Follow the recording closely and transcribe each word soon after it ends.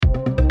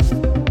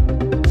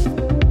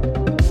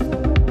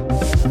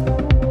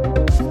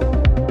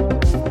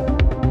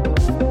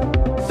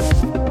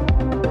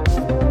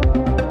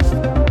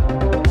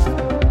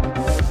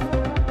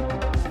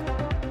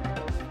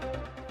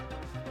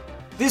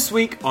This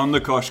week on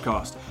the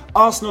Koshcast,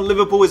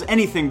 Arsenal-Liverpool is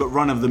anything but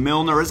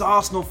run-of-the-mill, nor has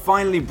Arsenal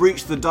finally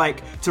breached the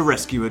dike to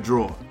rescue a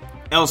draw.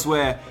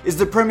 Elsewhere, is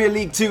the Premier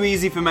League too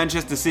easy for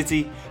Manchester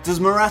City?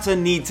 Does Morata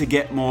need to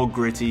get more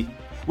gritty?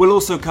 We'll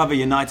also cover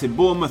United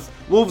Bournemouth,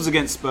 Wolves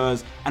against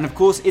Spurs, and of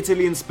course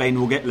Italy and Spain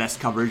will get less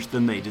coverage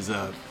than they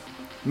deserve.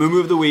 Moo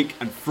of the Week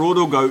and Fraud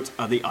or Goat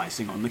are the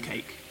icing on the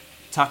cake.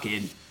 Tuck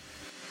in.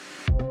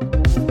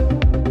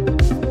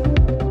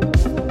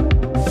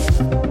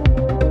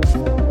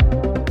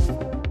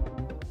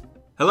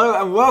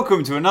 Hello and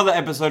welcome to another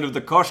episode of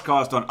the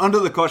Koshcast on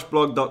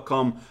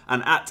underthekoshblog.com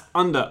and at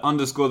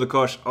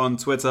 _the_Kosh on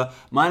Twitter.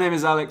 My name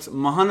is Alex.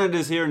 Mohamed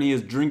is here and he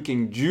is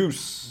drinking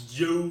juice.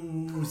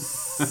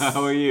 Juice.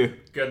 How are you?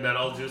 Good, man.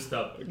 All juiced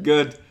up.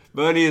 Good.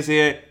 Bernie is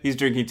here. He's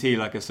drinking tea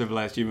like a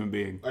civilized human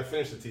being. I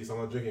finished the tea, so I'm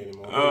not drinking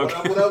anymore. Oh,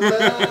 okay. What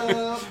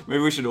up?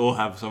 Maybe we should all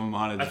have some of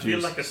Mohamed's I feel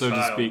juice, like a so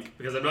child, to speak.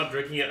 because I'm not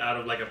drinking it out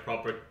of like a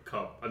proper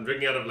cup. I'm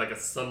drinking out of like a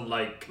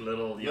Sunlight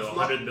little,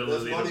 100 milliliter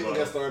Let's not even bottle.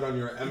 get started on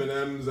your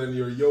M&Ms and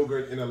your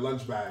yogurt in a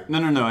lunch bag.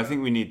 No. I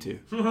think we need to.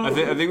 I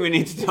think we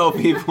need to tell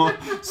people.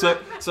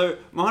 So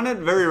Mohamed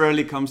very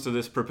rarely comes to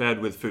this prepared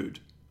with food.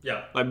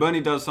 Yeah. Like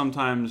Bernie does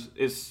sometimes.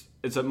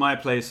 It's at my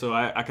place, so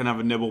I can have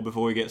a nibble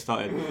before we get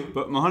started.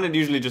 But Mohamed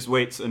usually just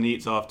waits and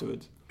eats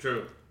afterwards.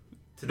 True.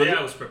 Today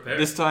I was prepared.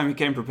 This time he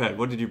came prepared.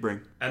 What did you bring?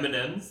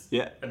 M&Ms.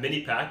 Yeah. A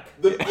mini pack.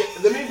 The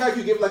main pack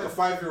you give like a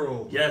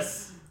 5-year-old.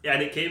 Yes. Yeah,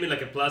 and it came in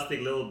like a plastic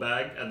little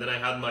bag, and then I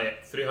had my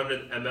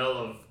 300 ml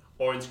of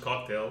orange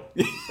cocktail.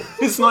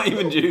 It's not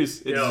even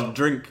juice. It's Yo, a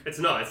drink. It's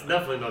not. It's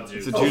definitely not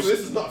juice. It's a Oh, juice. so this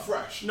is not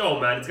fresh. No,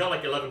 man. It's got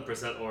like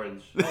 11%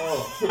 orange.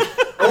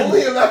 Oh.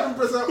 Only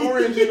 11%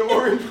 orange in an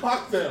orange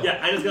cocktail.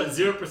 Yeah, and it's got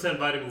 0%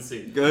 vitamin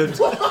C. Good.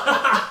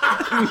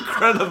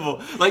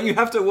 Incredible. Like, you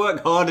have to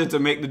work harder to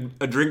make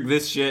a drink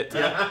this shit.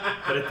 Yeah,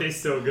 but it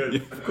tastes so good. Yeah,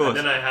 of course. And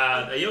then I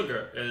had a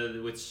yogurt,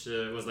 which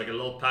was like a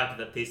little pack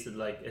that tasted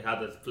like it had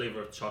the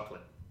flavor of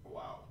chocolate.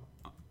 Wow.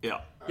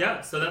 Yeah.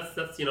 Yeah, so that's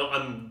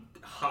I'm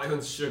high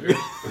on sugar.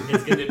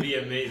 It's gonna be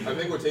amazing. I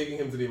think we're taking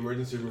him to the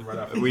emergency room right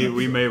after.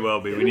 We may well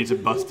be. We need to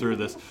bust through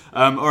this.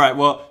 All right,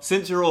 well,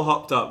 since you're all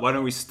hopped up, why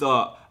don't we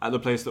start at the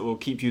place that will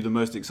keep you the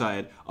most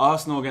excited?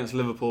 Arsenal against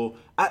Liverpool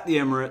at the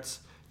Emirates.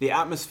 The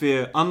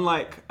atmosphere,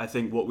 unlike, I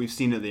think, what we've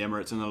seen at the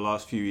Emirates in the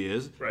last few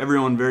years, Right.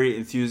 Everyone very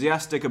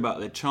enthusiastic about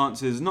their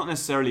chances, not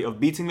necessarily of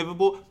beating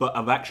Liverpool, but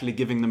of actually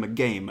giving them a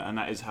game, and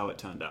that is how it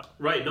turned out.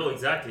 Right, no,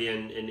 exactly.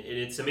 And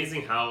it's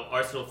amazing how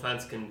Arsenal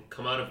fans can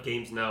come out of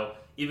games now,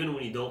 even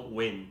when you don't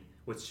win,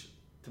 which,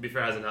 to be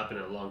fair, hasn't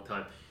happened in a long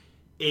time.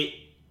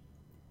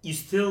 You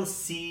still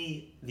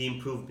see the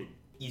improvement.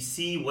 You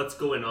see what's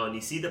going on. You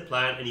see the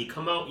plan, and you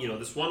come out,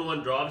 this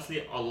 1-1 draw.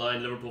 Obviously,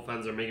 online, Liverpool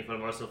fans are making fun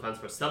of Arsenal fans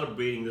for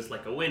celebrating this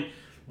like a win.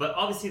 But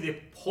obviously, the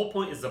whole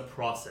point is the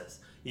process.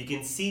 You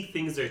can see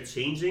things are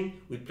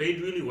changing. We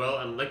played really well,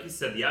 and like you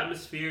said, the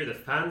atmosphere, the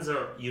fans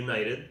are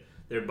united.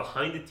 They're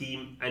behind the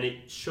team, and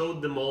it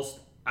showed the most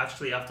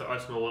actually after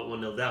Arsenal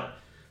went 1-0 down.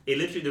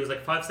 There was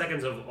like 5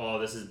 seconds of, oh,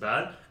 this is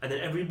bad, and then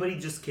everybody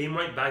just came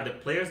right back. The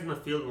players in the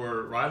field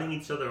were riling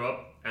each other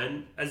up,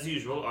 and as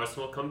usual,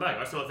 Arsenal come back.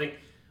 Arsenal, I think,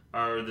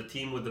 are the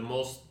team with the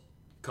most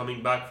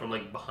coming back from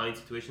like behind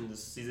situations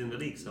this season in the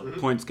league. So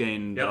Points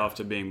gained Yep.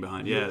 after being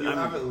behind. You Yeah,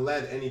 haven't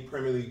led any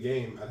Premier League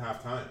game at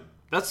halftime.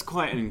 that's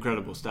quite an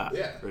incredible stat.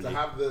 Yeah. really. To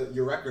have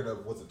your record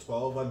of, was it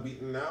 12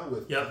 unbeaten now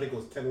with, Yep. I think it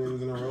was 10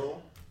 wins in a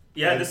row.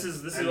 yeah, And- this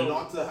is and what,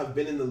 not to have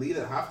been in the lead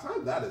at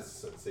halftime, that is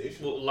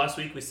sensational. well, last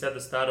week we said the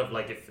stat of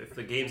like if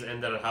the games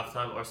ended at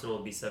halftime, Arsenal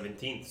would be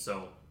 17th.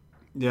 So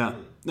Yeah.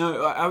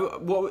 No,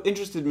 what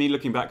interested me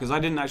looking back, because I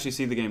didn't actually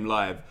see the game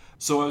live,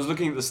 so I was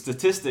looking at the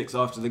statistics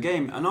after the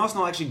game, and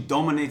Arsenal actually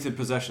dominated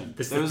possession.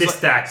 The There was, like,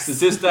 statistics.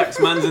 statistics,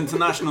 man's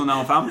international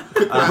now, fam.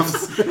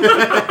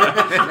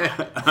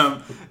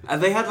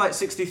 And they had like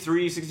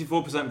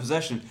 63-64%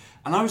 possession,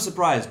 and I was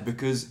surprised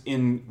because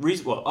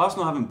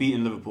Arsenal haven't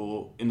beaten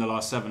Liverpool in the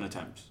last 7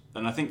 attempts,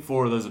 and I think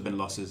 4 of those have been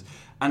losses.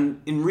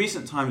 And in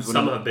recent times, when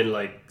some have been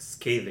like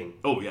scathing.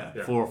 Oh yeah,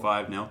 4 or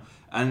 5 now.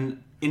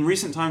 And in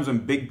recent times when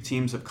big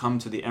teams have come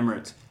to the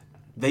Emirates,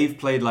 they've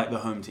played like the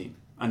home team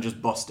and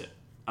just bossed it.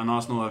 And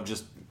Arsenal have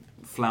just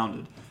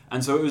floundered.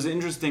 And so it was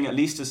interesting at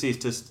least to see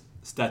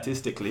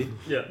statistically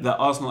that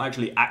Arsenal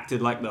actually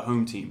acted like the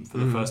home team for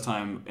the first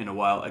time in a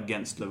while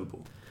against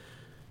Liverpool.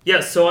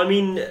 Yeah, so I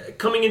mean,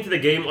 coming into the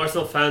game,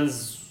 Arsenal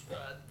fans,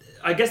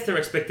 I guess their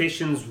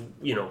expectations,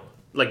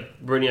 like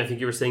Bernie, I think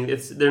you were saying,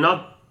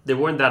 they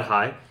weren't that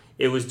high.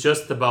 It was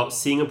just about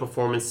seeing a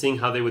performance, seeing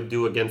how they would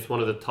do against one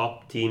of the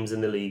top teams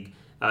in the league,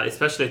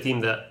 especially a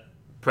team that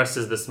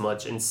presses this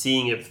much, and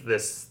seeing if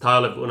this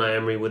style of Unai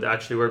Emery would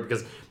actually work.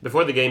 Because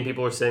before the game,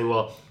 people were saying,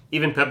 well,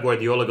 even Pep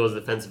Guardiola goes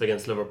defensive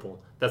against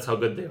Liverpool. That's how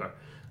good they are.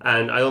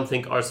 And I don't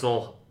think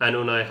Arsenal and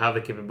Unai have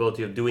the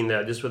capability of doing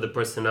that, just with the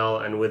personnel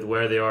and with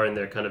where they are in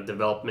their kind of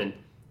development.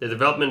 The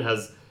development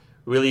has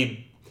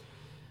really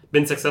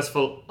been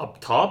successful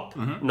up top,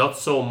 not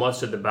so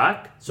much at the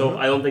back. So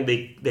I don't think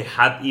they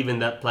had even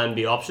that plan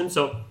B option.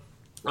 So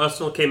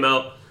Arsenal came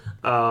out,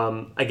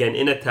 again,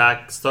 in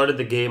attack, started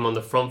the game on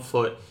the front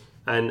foot,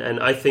 and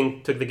I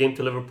think took the game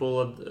to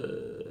Liverpool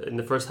in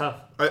the first half.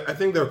 I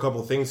think there are a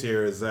couple of things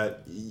here. Is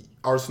that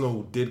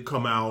Arsenal did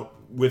come out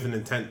with an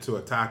intent to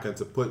attack and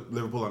to put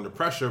Liverpool under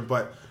pressure,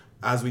 but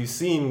as we've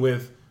seen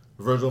with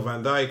Virgil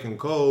van Dijk and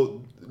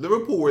co,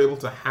 Liverpool were able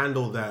to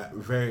handle that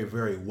very,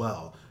 very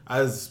well.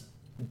 As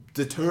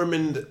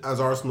determined as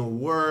Arsenal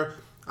were,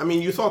 I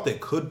mean, you thought they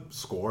could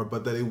score,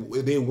 but that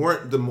they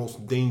weren't the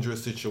most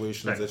dangerous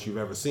situations that you've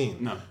ever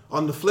seen. No.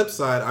 On the flip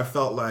side, I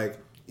felt like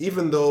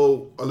even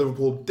though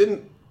Liverpool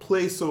didn't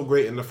play so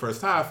great in the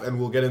first half, and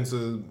we'll get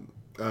into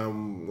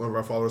one of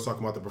our followers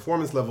talking about the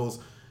performance levels,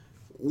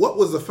 what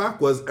was the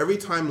fact was every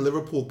time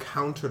Liverpool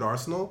countered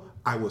Arsenal,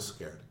 I was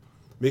scared.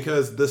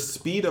 Because the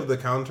speed of the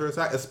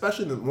counter-attack,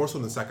 especially more so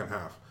in the second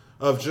half,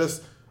 of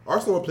just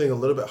Arsenal were playing a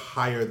little bit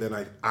higher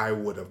than I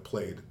would have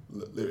played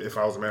if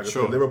I was a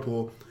manager for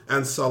Liverpool.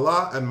 And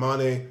Salah and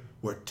Mane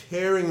were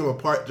tearing them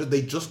apart.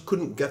 They just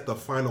couldn't get the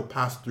final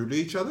pass through to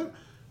each other.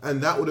 And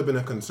that would have been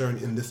a concern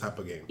in this type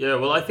of game. Yeah,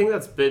 well, I think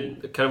that's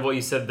been kind of what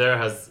you said there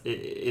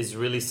is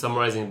really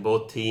summarizing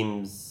both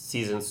teams'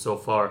 seasons so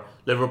far.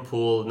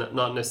 Liverpool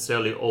not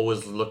necessarily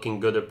always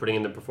looking good at putting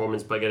in the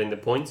performance by getting the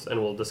points,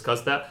 and we'll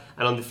discuss that.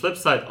 And on the flip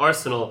side,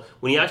 Arsenal,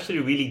 when you actually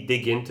really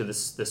dig into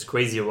this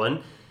crazy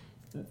run,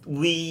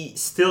 we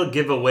still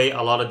give away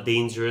a lot of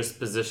dangerous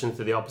positions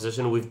to the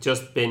opposition. We've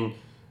just been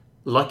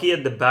lucky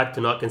at the back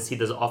to not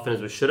concede as often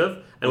as we should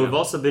have, and we've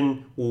also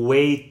been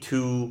way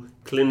too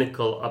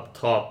clinical up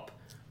top.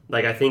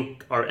 Like, I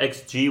think our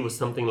XG was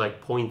something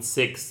like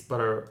 0.6,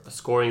 but our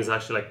scoring is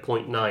actually like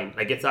 0.9.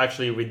 Like, it's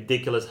actually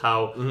ridiculous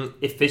how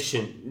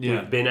efficient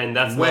we've been, and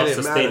that's When not it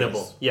sustainable.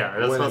 matters. Yeah,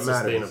 and that's When not it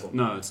matters. sustainable.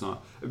 No, it's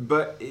not.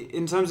 But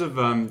in terms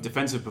of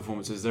defensive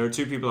performances, there are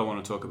two people I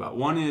want to talk about.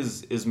 One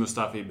is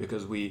Mustafi,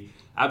 because we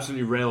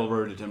absolutely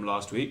railroaded him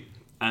last week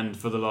and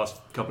for the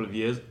last couple of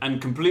years,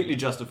 and completely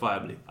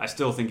justifiably. I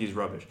still think he's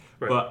rubbish.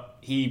 Right. But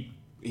he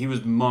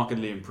was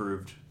markedly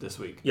improved this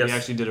week. Yes. He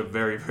actually did a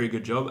very, very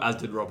good job, as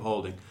did Rob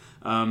Holding.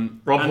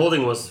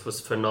 Holding was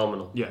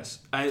phenomenal. Yes.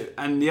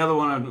 And the other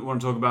one I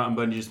want to talk about, and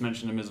Bernie just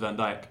mentioned him, is Van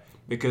Dijk.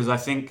 Because I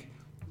think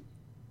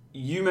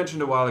you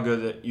mentioned a while ago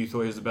that you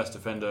thought he was the best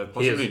defender,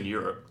 possibly in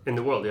Europe. In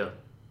the world, yeah.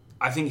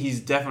 I think he's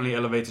definitely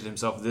elevated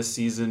himself this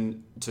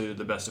season to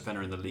the best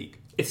defender in the league.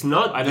 It's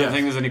not. I don't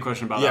think there's any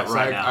question about that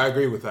right now. I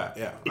agree with that.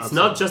 Yeah, It's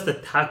not just the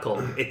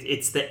tackle.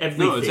 It's the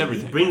everything. No, it's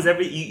everything. He brings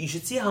You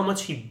should see how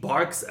much he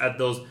barks at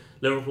those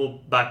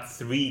Liverpool back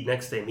three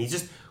next to him. He's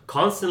just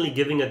constantly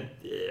giving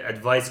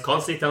advice,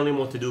 constantly telling him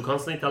what to do,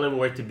 constantly telling him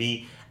where to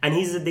be. And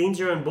he's a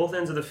danger on both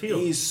ends of the field.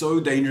 He's so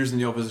dangerous in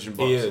the opposition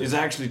box. He is. It's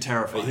actually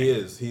terrifying. He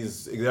is.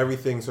 He's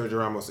everything Sergio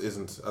Ramos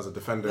isn't as a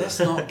defender. Let's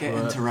not get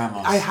into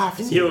Ramos. I have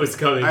to. Knew it was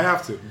coming. I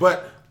have to.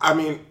 But, I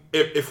mean,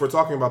 if we're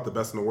talking about the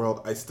best in the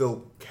world, I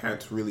still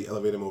can't really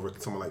elevate him over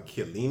someone like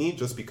Chiellini,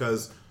 just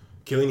because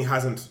Chiellini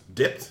hasn't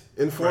dipped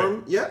in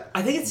form yet.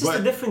 I think it's just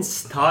a different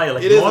style.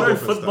 Like it is a modern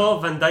different football,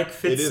 style. Van Dijk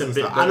fits a bit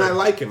better. And I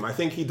like him. I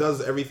think he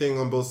does everything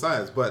on both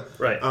sides. But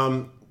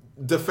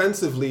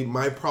defensively,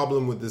 my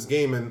problem with this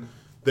game, and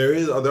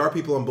there are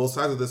people on both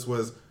sides of this,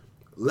 was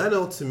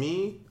Leno, to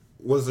me,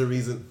 was the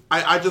reason.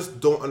 I just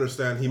don't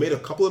understand. He made a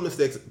couple of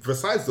mistakes.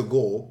 Besides the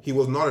goal, he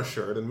was not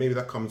assured, and maybe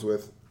that comes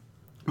with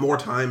more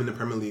time in the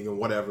Premier League and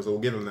whatever, so we'll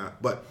give him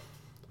that. But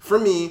for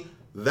me,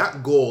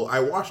 that goal, I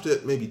watched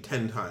it maybe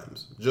 10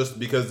 times, just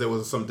because there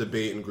was some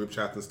debate in group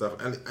chats and stuff.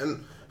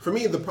 And for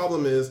me, the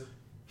problem is,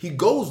 he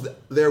goes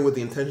there with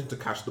the intention to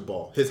catch the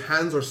ball. His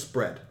hands are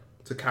spread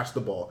to catch the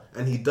ball,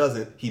 and he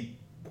doesn't. He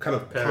kind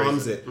of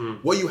palms it.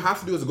 What you have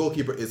to do as a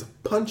goalkeeper is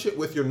punch it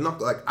with your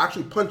knuckle, like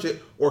actually punch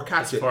it or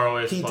catch it. far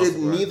away as He possible,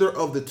 did neither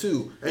of the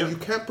two, and you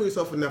can't put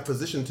yourself in that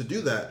position to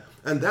do that.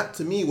 And that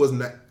to me was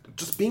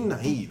just being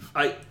naive.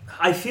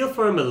 I feel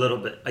for him a little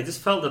bit. I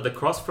just felt that the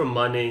cross from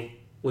Mane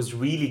was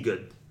really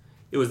good.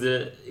 It was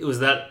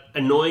that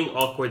annoying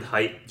awkward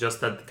height,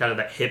 just at kind of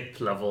that hip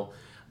level.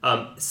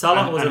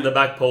 Salah was at the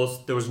back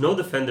post. There was no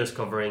defenders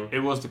covering. It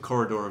was the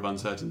corridor of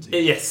uncertainty.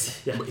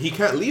 Yes. Yeah. He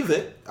can't leave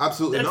it.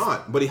 Absolutely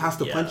not. But he has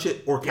to punch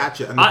it or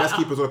catch it. And the best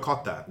keepers would have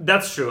caught that.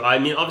 That's true. I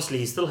mean, obviously,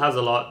 he still has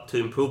a lot to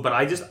improve. But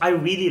I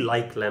really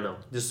like Leno.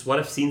 Just what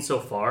I've seen so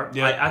far.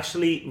 Yeah. I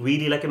actually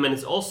really like him. And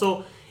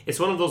it's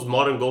one of those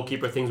modern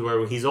goalkeeper things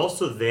where he's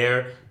also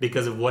there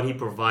because of what he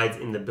provides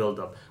in the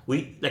build-up.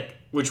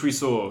 Which we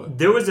saw.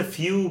 There was a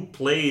few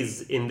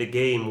plays in the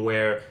game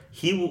where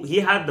he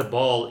had the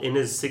ball in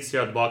his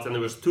 6-yard box, and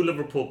there was two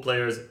Liverpool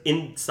players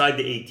inside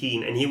the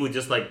 18, and he would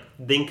just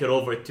dink it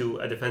over to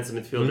a defensive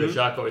midfielder,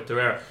 Xhaka or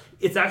Torreira.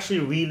 It's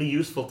actually really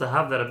useful to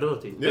have that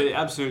ability. Yeah. It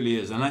absolutely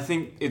is. And I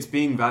think it's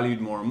being valued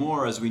more and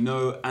more, as we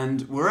know.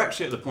 And we're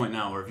actually at the point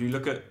now where if you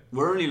look at...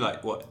 We're only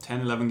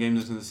 10, 11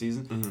 games into the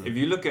season. Mm-hmm. If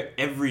you look at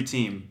every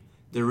team,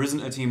 there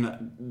isn't a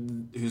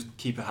team whose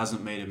keeper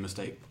hasn't made a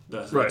mistake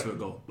that's led to a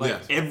goal.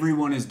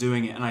 Everyone is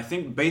doing it. And I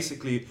think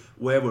basically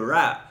where we're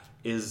at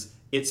is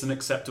it's an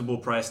acceptable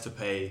price to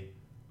pay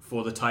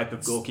for the type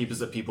of goalkeepers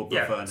that people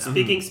prefer now.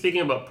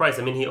 Speaking about price,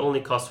 I mean, he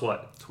only costs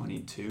what?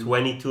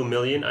 22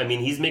 million. I mean,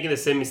 he's making the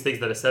same mistakes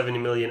that a 70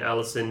 million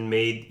Alisson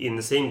made in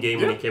the same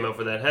game when he came out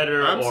for that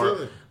header.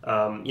 Absolutely.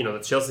 Or, the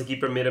Chelsea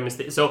keeper made a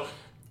mistake. So,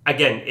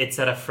 again, it's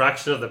at a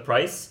fraction of the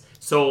price.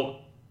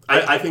 So,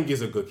 I think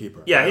he's a good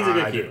keeper. Yeah, he's a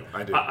good keeper.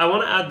 I do. I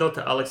want to add, though,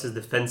 to Alex's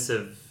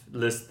defensive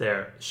list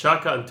there.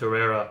 Xhaka and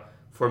Torreira,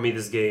 for me,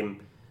 this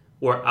game,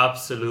 were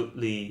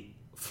absolutely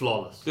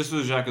flawless. This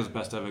was Xhaka's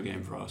best ever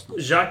game for Arsenal.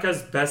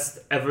 Xhaka's best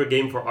ever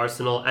game for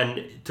Arsenal,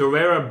 and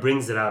Torreira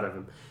brings it out of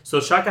him. So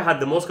Xhaka had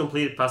the most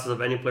completed passes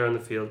of any player on the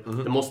field,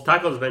 the most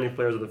tackles of any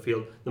players on the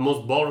field, the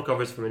most ball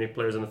recovers from any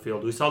players on the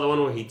field. We saw the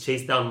one where he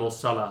chased down Mo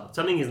Salah,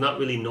 something he's not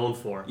really known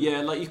for.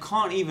 Yeah, like you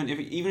can't even if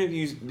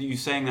you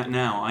saying that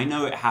now, I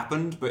know it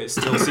happened, but it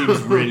still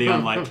seems really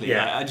unlikely.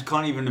 Yeah. I just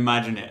can't even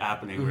imagine it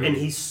happening. Really. And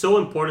he's so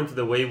important to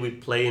the way we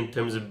play in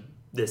terms of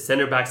the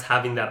center backs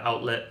having that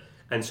outlet.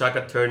 And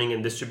Xhaka turning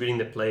and distributing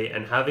the play,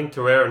 and having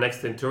Torreira next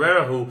to him.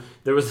 Torreira, who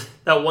there was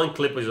that one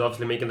clip which is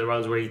obviously making the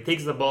rounds where he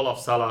takes the ball off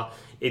Salah,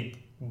 it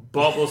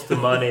bobbles to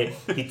Mane,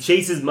 he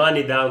chases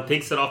Mane down,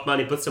 takes it off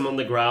Mane, puts him on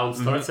the ground,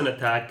 starts an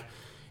attack.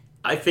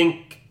 I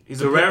think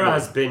Torreira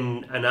has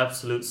been an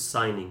absolute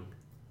signing.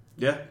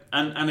 Yeah,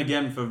 and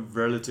again for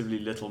relatively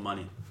little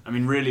money. I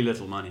mean, really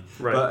little money.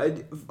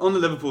 Right. But on the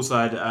Liverpool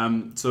side,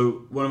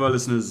 so one of our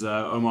listeners,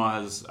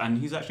 Omar, and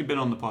he's actually been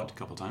on the pod a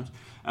couple of times.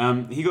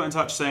 He got in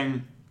touch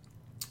saying,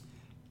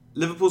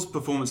 Liverpool's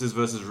performances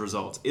versus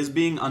results. Is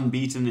being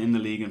unbeaten in the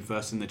league and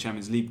first in the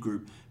Champions League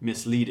group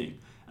misleading?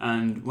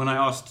 And when I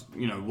asked,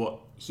 what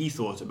he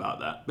thought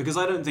about that, because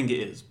I don't think it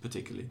is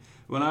particularly.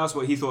 When I asked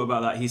what he thought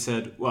about that, he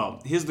said,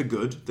 well, here's the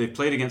good. They've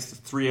played against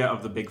 3 out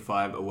of the big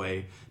 5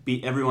 away,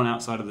 beat everyone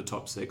outside of the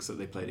top 6 that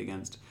they played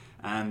against,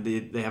 and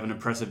they have an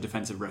impressive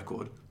defensive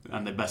record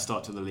and the best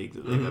start to the league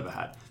that they've ever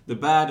had. The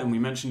bad, and we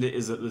mentioned it,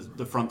 is that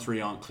the front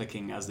 3 aren't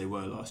clicking as they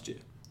were last year.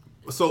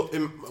 So,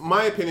 in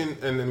my opinion,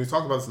 and we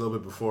talked about this a little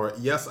bit before,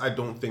 yes, I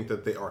don't think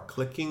that they are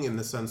clicking in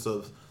the sense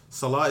of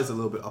Salah is a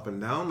little bit up and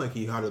down. Like,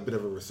 he had a bit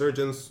of a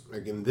resurgence.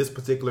 Like, in this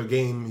particular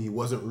game, he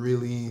wasn't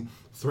really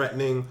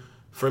threatening.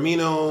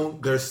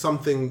 Firmino, there's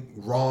something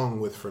wrong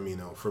with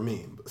Firmino for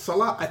me.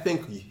 Salah, I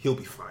think he'll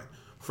be fine.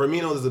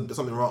 Firmino, there's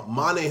something wrong.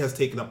 Mane has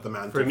taken up the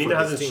mantle. Firmino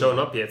hasn't shown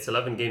up yet. It's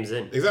 11 games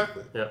in.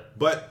 Exactly. Yeah.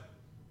 But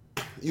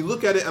you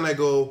look at it and I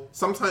go,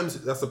 sometimes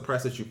that's the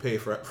price that you pay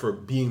for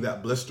being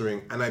that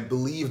blistering. And I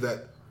believe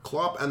that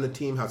Klopp and the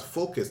team has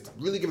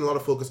really given a lot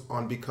of focus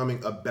on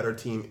becoming a better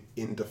team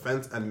in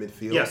defense and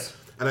midfield. Yes.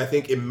 And I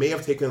think it may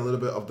have taken a little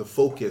bit of the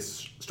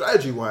focus,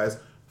 strategy-wise,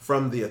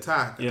 from the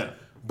attack. Yeah.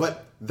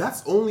 But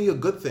that's only a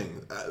good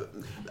thing.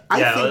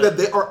 I think that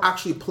they are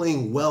actually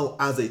playing well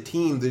as a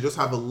team. They just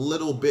have a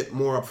little bit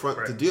more up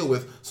front to deal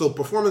with. So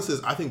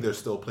performances, I think they're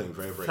still playing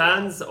very, very well.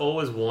 Fans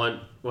always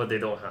want what they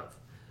don't have.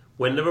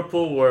 When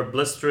Liverpool were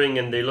blistering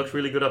and they looked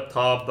really good up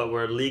top, but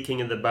were leaking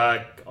in the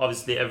back,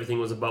 obviously everything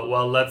was about,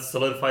 well, let's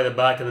solidify the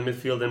back and the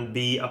midfield and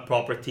be a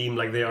proper team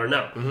like they are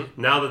now.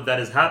 Mm-hmm. Now that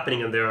is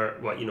happening and they're,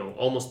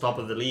 almost top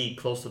of the league,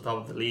 close to top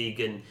of the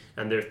league, and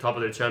they're top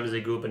of their Champions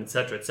League group, and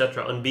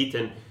etc.,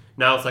 unbeaten.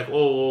 Now it's like,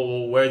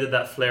 where did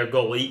that flair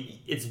go? Well,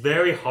 it's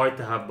very hard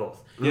to have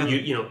both. Yeah.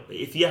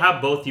 If you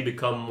have both, you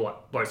become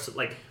what?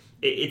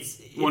 It's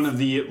one of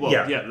the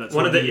that's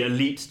one of the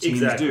elite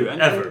teams do.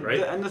 And right?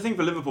 And the thing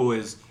for Liverpool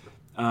is,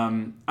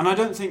 and I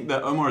don't think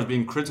that Omar is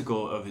being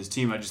critical of his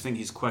team. I just think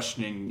he's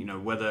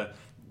questioning, whether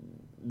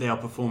they are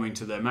performing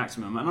to their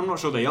maximum, and I'm not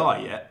sure they are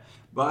yet.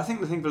 But I think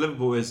the thing for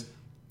Liverpool is,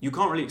 you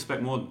can't really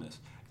expect more than this.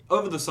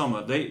 Over the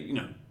summer,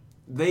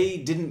 they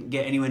didn't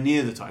get anywhere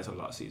near the title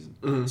last season.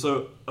 Mm-hmm.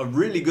 So a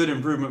really good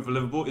improvement for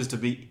Liverpool is to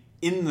be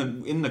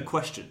in the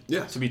question,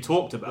 to be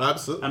talked about.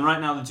 Absolutely. And right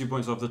now they're 2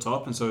 points off the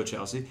top, and so are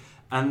Chelsea.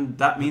 And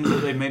that means that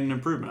they've made an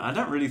improvement. I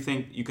don't really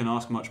think you can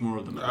ask much more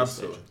of them at this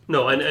stage.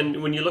 No,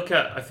 and when you look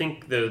at, I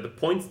think the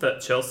points that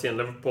Chelsea and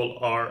Liverpool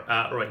are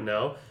at right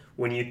now,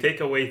 when you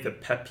take away the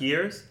Pep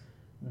years,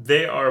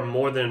 they are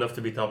more than enough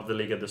to be top of the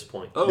league at this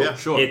point. Oh, yeah,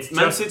 sure. It's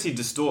Man City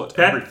distort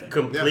Pep everything.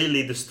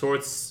 Completely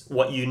distorts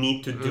what you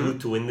need to do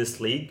to win this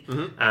league.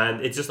 Mm-hmm.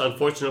 And it's just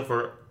unfortunate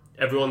for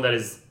everyone that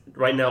is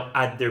right now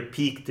at their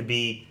peak to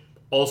be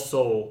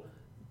also,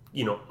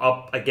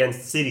 up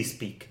against City's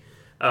peak.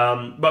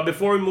 But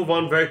before we move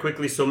on very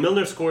quickly, so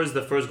Milner scores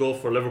the first goal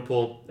for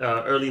Liverpool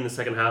early in the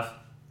second half.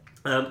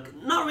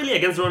 Not really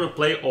against the run of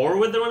play or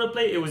with the run of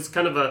play. It was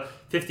kind of a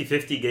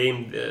 50-50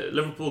 game.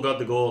 Liverpool got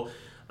the goal.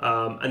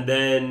 And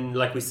then,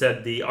 like we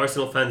said, the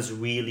Arsenal fans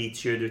really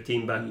cheered their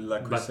team back.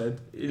 Like we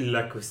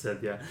said,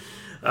 yeah.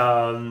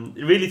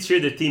 Really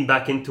cheered their team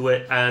back into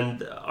it.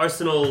 And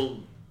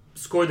Arsenal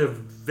scored a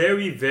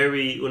very,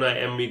 very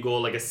Unai Emery goal,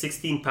 like a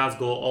 16-pass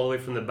goal all the way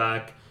from the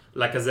back.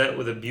 Lacazette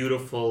with a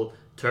beautiful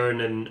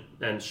turn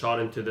and shot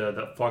into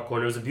the far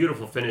corner. It was a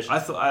beautiful finish. I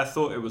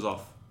thought it was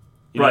off.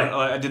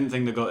 I didn't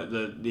think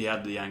he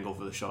had the angle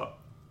for the shot.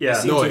 Yeah.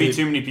 There seemed to be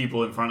too many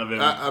people in front of him.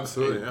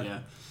 Absolutely, yeah.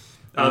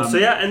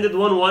 Ended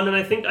 1-1, and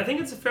I think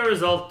it's a fair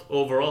result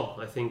overall.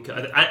 I think,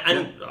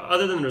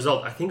 other than the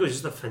result, I think it was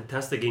just a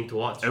fantastic game to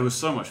watch. It was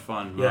so much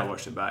fun when I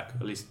watched it back,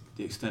 at least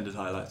the extended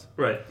highlights.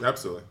 Right.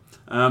 Absolutely.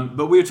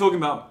 But we were talking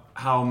about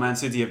how Man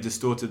City have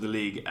distorted the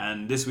league,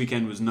 and this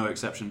weekend was no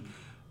exception.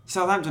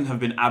 Southampton have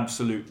been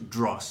absolute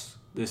dross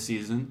this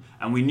season,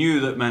 and we knew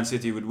that Man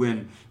City would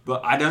win,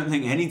 but I don't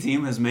think any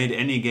team has made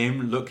any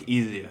game look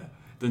easier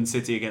than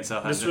City against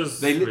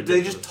Southampton.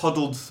 They just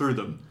toddled through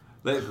them.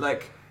 They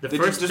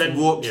just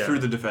walked through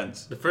the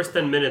defense. The first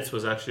 10 minutes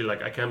was actually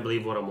like, I can't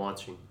believe what I'm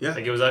watching. Yeah.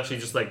 Like, it was actually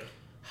just like,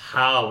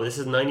 how? This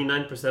is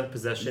 99%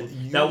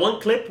 possession. That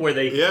one clip where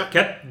they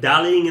kept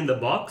dallying in the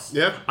box.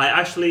 Yeah. I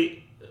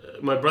actually,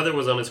 my brother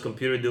was on his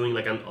computer doing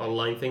like an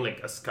online thing, like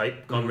a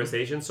Skype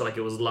conversation. So like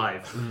it was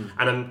live.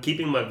 And I'm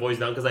keeping my voice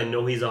down because I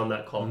know he's on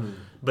that call.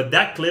 But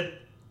that clip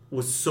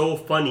was so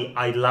funny,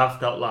 I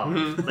laughed out loud.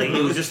 Like,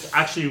 it was just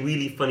actually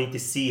really funny to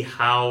see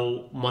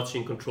how much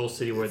in control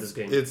City were this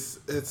game.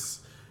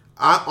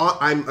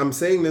 I'm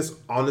saying this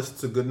honest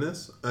to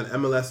goodness, an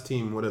MLS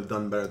team would have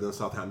done better than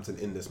Southampton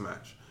in this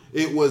match.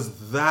 It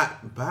was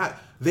that bad.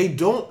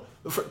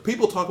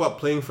 People talk about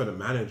playing for the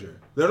manager.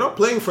 They're not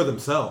playing for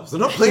themselves. They're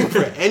not playing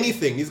for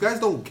anything. These guys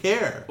don't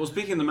care. Well,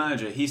 speaking of the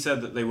manager, he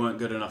said that they weren't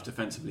good enough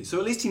defensively. So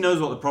at least he knows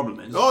what the problem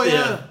is. Oh,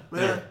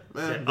 yeah.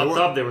 Up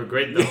top, they were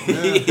great, though.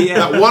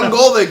 That one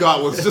goal they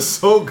got was just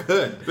so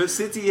good. But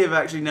City have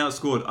actually now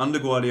scored, under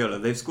Guardiola,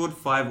 they've scored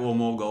 5 or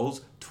more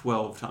goals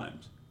 12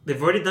 times.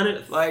 They've already done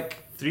it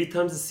like 3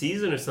 times a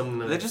season or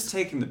something. They're just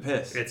taking the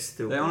piss. It's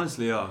stupid. They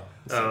honestly are.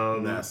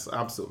 Mess.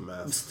 Absolute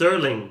mess.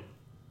 Sterling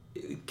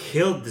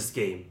killed this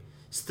game.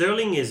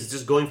 Sterling is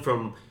just going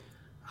from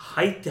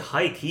height to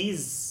height.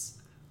 He's...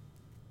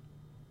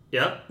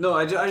 Yeah? No,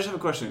 I just have a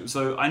question.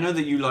 So I know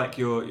that you like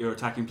your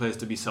attacking players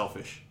to be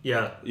selfish.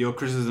 Yeah. Your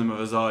criticism of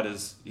Hazard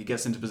is he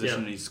gets into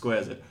position and he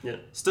squares it. Yeah.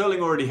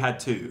 Sterling already had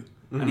 2.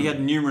 And he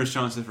had numerous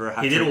chances for a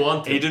hat-trick. He didn't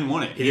want it. He didn't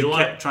want it. He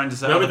kept trying to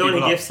set Remember other the one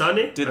people he gave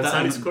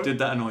Sané? Did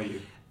that annoy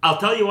you? I'll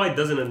tell you why it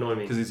doesn't annoy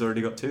me. Because he's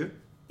already got 2?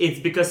 It's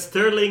because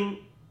Sterling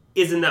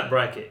isn't that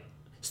bracket.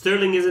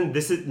 Sterling isn't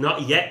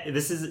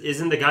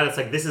the guy that's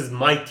like, this is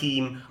my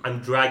team, I'm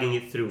dragging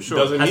it through. Sure.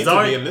 Doesn't need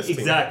to be in this team.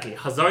 Exactly.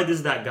 Hazard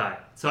is that guy.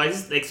 So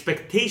the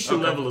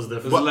expectation level is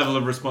different. There's a level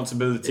of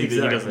responsibility that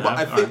he doesn't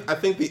have. I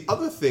think the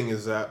other thing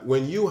is that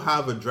when you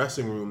have a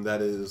dressing room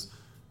that is,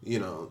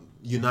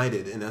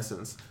 united in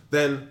essence,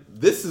 then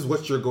this is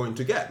what you're going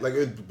to get. Like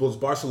it was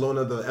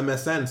Barcelona, the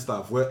MSN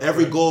stuff, where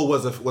every goal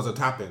was a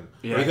tap-in.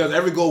 Yeah. Because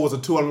every goal was a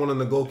 2-on-1 on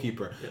the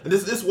goalkeeper. Yeah. And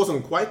this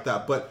wasn't quite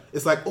that, but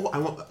it's like, I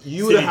want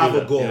you to have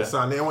a goal,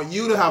 Sané. I want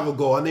you to have a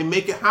goal, and they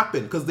make it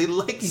happen because they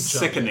like each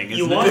other. Sickening,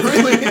 isn't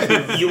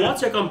it? You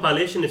watch a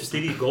compilation of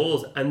City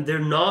goals, and they're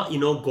not,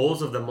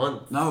 goals of the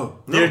month. No.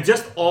 They're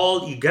just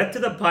all, you get to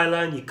the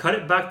byline, you cut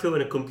it back to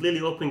a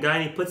completely open guy,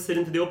 and he puts it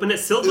into the open net.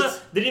 Silva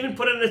didn't even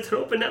put it into the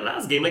open net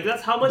last game. Like,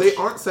 that's how much... They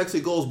aren't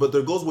sexy goals, but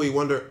they're goals where you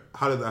wonder,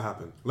 how did that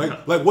happen?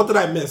 Like what did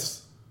I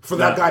miss for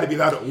that guy to be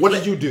that? What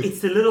did you do?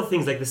 It's the little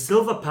things, like the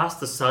Silva pass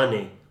to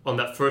Sané on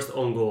that first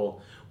own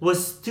goal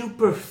was too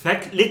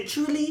perfect,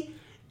 literally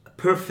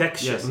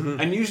perfection. Yes.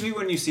 And usually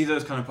when you see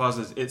those kind of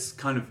passes, it's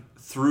kind of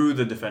through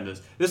the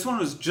defenders. This one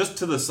was just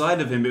to the side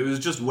of him. It was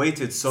just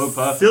weighted so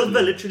perfectly.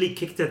 Silva literally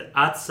kicked it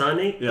at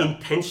Sané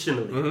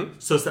intentionally,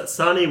 so that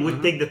Sané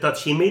would take the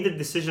touch. He made the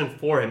decision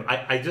for him.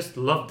 I just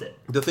loved it.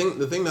 The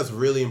thing that's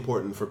really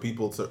important for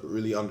people to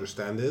really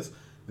understand is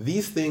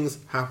these things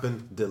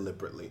happen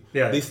deliberately.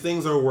 Yeah. These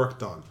things are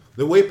worked on.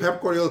 The way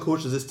Pep Guardiola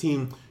coaches his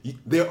team,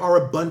 there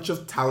are a bunch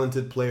of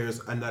talented players,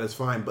 and that is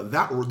fine. But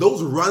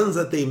those runs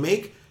that they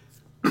make,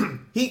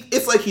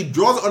 it's like he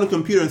draws it on a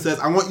computer and says,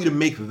 I want you to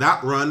make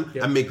that run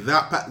and make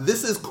that pass.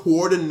 This is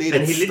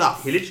coordinated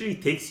stuff. He literally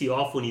takes you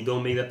off when you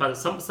don't make that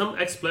pass. Some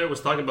ex-player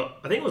was talking about,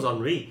 I think it was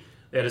Henry,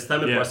 at his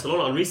time in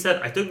Barcelona. Henry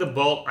said, I took the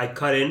ball, I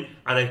cut in,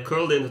 and I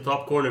curled it in the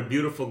top corner.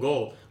 Beautiful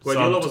goal.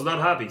 Guardiola was not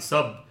happy.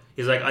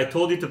 He's like, I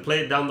told you to play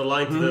it down the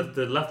line to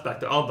the left back,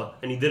 to Alba,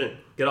 and he didn't.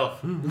 Get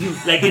off.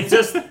 Like,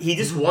 he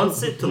just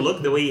wants it to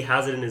look the way he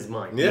has it in his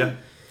mind. Yeah.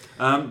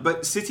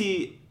 But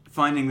City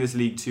finding this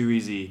league too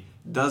easy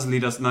does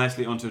lead us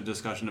nicely onto a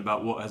discussion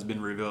about what has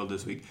been revealed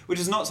this week, which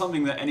is not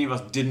something that any of us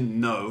didn't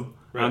know.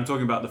 Right. I'm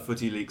talking about the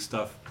footy league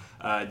stuff.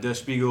 Der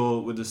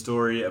Spiegel with the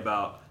story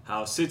about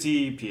how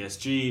City,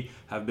 PSG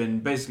have been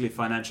basically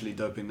financially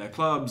doping their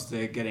clubs.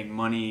 They're getting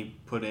money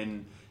put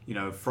in,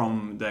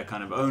 from their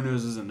kind of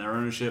owners and their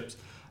ownerships.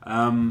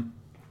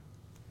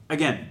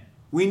 Again,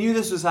 we knew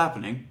this was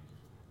happening,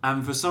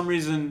 and for some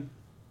reason,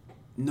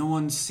 no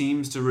one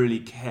seems to really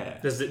care.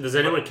 Does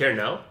anyone care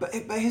now? But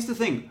here's the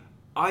thing.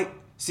 I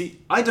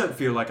don't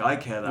feel like I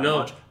care that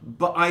much,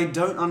 but I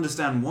don't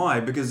understand why,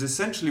 because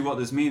essentially what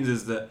this means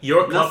is that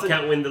your club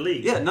can't win the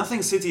league. Yeah,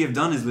 nothing City have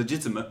done is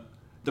legitimate.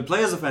 The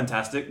players are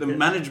fantastic, the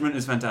management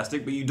is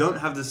fantastic, but you don't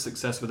have this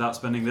success without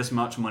spending this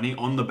much money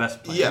on the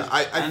best players. Yeah,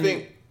 I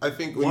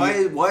think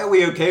why are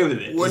we okay with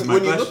it? When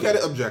you look at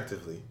it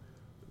objectively,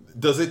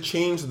 does it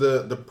change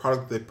the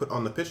product they put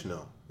on the pitch?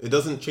 No. It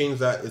doesn't change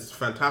that. It's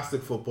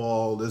fantastic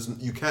football.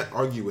 You can't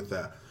argue with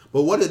that.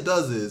 But what it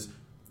does is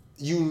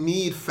you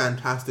need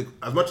fantastic,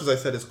 as much as I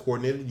said it's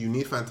coordinated, you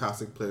need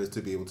fantastic players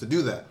to be able to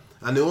do that.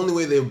 And the only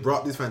way they've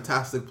brought these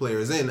fantastic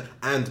players in,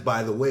 and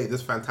by the way,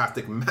 this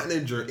fantastic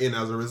manager in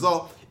as a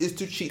result, is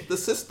to cheat the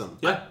system.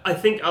 Yeah. I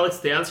think, Alex,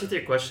 the answer to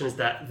your question is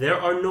that there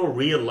are no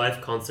real life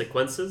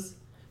consequences,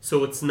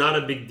 so it's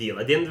not a big deal.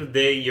 At the end of the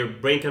day, your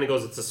brain kind of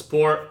goes, it's a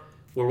sport,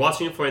 we're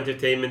watching it for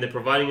entertainment, they're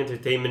providing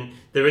entertainment.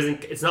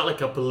 It's not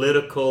like a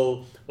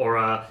political or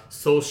a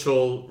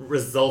social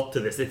result to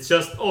this. It's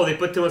just, they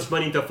put too much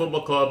money into a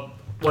football club,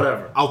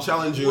 whatever. I'll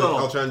challenge you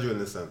in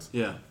this sense.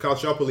 Yeah.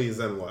 Calciopoli is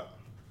then what?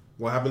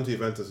 What happened to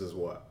Juventus is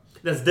what?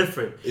 That's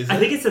different. I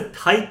think it's a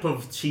type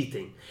of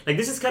cheating. Like,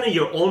 this is kind of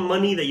your own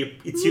money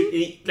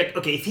that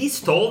okay, if he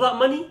stole that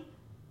money...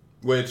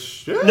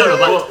 Which... Yeah. No,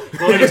 but...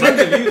 Well, in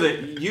terms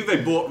of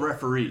Juve bought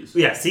referees.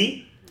 Yeah,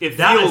 see? It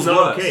feels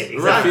worse. Okay.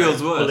 Exactly. It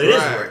feels worse. Well, it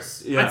is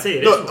worse. Yeah. I'd say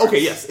it is worse.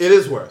 Okay, yes, it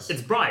is worse.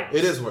 It's bribed.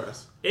 It is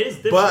worse. It is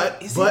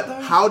different.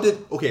 But how did...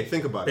 Okay,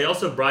 think about it. They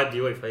also bribed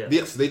UEFA, yeah.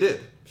 Yes, they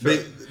did. Sure.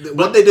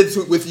 What they did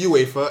with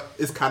UEFA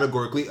is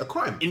categorically a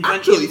crime.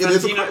 Actually, it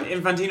is a crime.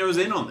 Infantino's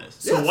in on this.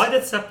 So why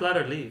did Sepp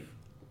Blatter leave?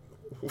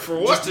 For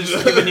what? Just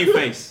to give a new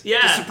face. Yeah.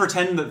 Just to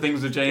pretend that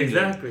things are changing.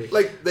 Exactly.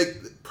 Like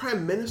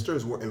prime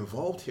ministers were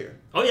involved here.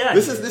 Oh yeah.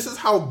 This is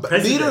how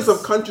leaders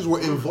of countries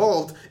were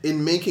involved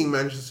in making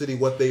Manchester City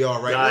what they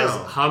are right now.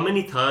 Guys, how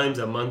many times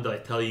a month do I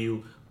tell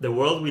you the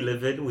world we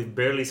live in, we've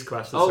barely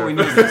scratched the surface. We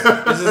know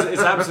this.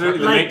 It's absolutely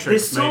the Matrix.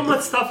 There's so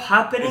much stuff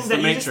happening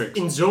that you just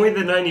enjoy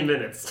the 90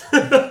 minutes.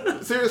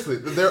 Seriously,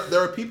 there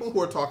are people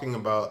who are talking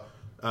about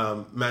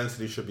Man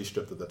City should be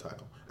stripped of the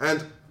title,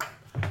 and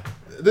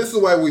this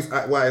is why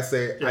I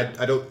say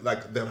I don't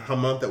like the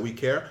amount that we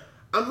care.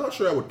 I'm not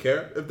sure I would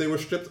care if they were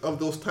stripped of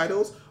those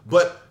titles,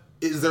 but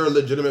is there a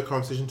legitimate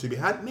conversation to be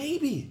had?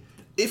 Maybe.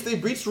 If they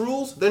breach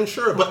rules, then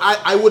sure, but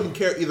I wouldn't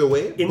care either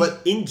way.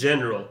 In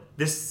general,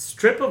 this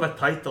strip of a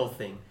title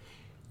thing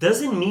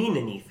doesn't mean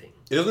anything.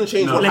 It doesn't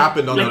change what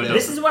happened on the day.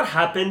 This is what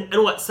happened,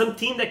 and some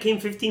team that came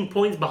 15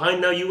 points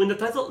behind now you win the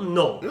title?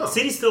 No.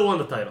 City still won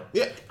the title.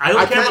 Yeah. I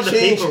don't care about the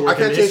paperwork. I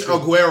can't change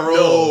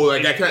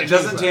Aguero. It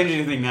doesn't change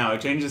anything now.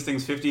 It changes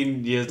things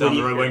 15 years down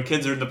the road when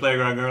kids are in the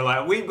playground going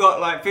like, we've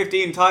got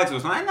 15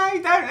 titles. Like, no,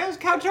 you don't. There's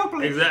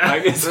Calciopoli.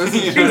 Exactly.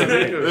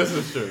 This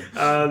is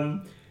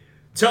true.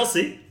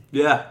 Chelsea.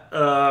 Yeah.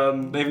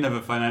 They've never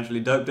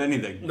financially doped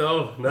anything.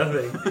 No,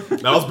 nothing.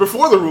 That was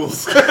before the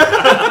rules.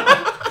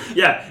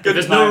 Yeah, if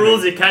there's no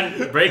rules, you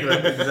can't break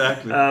them.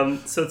 Exactly.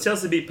 So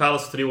Chelsea beat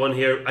Palace 3-1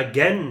 here,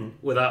 again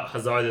without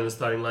Hazard in the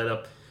starting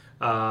lineup.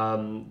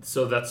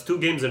 So that's 2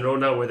 games in a row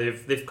now where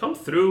they've come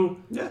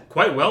through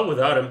quite well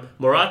without him.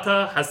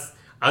 Morata has,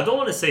 I don't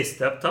want to say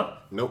stepped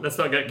up. Nope. Let's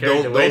not get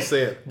carried away. Don't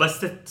say it. But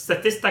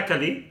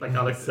statistically, like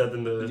Alex said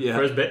in the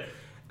first bit,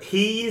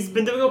 he's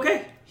been doing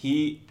okay.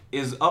 He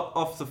is up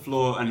off the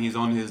floor and he's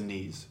on his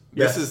knees.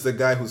 This is the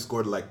guy who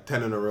scored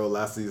 10 in a row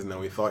last season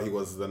and we thought he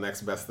was the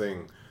next best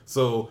thing.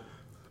 So,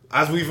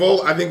 as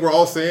I think we're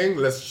all saying,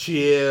 let's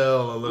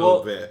chill a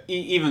little bit.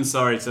 Even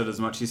Sarri said as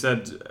much. He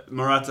said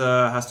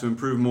Morata has to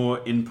improve more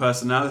in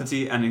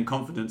personality and in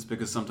confidence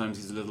because sometimes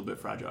he's a little bit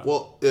fragile.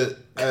 Well,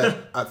 at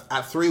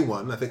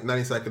 3-1, I think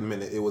 92nd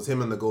minute, it was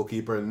him and the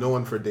goalkeeper and no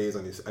one for days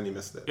and he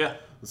missed it. Yeah.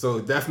 So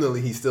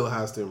definitely he still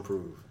has to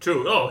improve.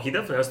 True. Oh, he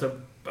definitely has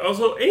to.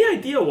 Also, any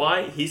idea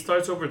why he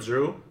starts over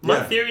Giroud?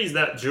 My theory is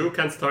that Giroud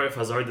can't start if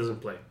Hazard doesn't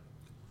play.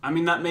 I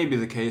mean, that may be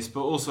the case,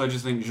 but also I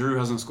just think Giroud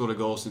hasn't scored a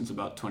goal since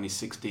about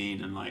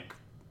 2016, and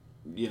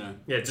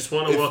Yeah, just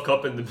won a World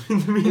Cup in the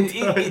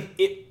meantime.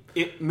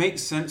 It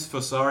makes sense for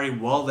Sarri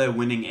while they're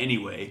winning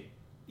anyway,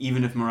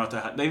 even if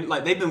Morata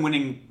they've been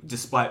winning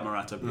despite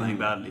Morata playing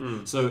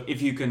badly. So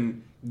if you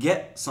can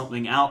get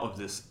something out of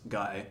this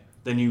guy,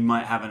 then you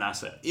might have an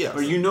asset. Yes.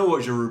 Or you know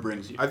what Giroud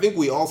brings you. I think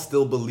we all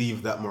still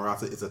believe that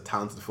Morata is a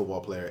talented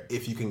football player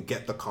if you can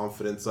get the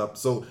confidence up.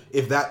 So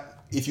if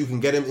you can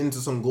get him into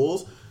some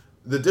goals.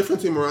 The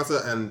difference between Morata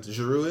and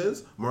Giroud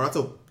is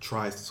Morata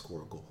tries to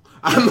score a goal.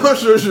 I'm not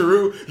sure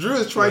Giroud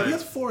is trying. Right. He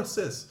has 4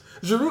 assists.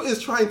 Giroud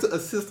is trying to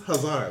assist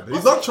Hazard.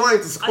 He's not trying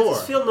to score. I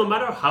just feel no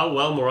matter how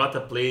well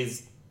Morata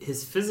plays,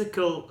 his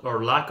physical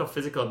or lack of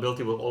physical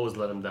ability will always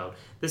let him down.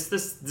 This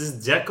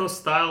Dzeko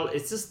style,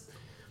 it's just...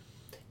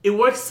 It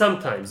works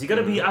sometimes. You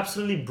gotta be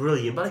absolutely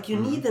brilliant, but you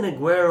need an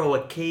Aguero,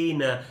 a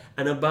Kane, an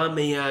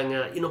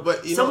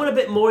Aubameyang, someone a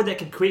bit more that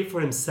can create for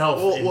himself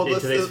in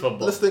today's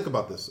football. Let's think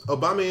about this.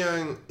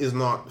 Aubameyang is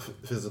not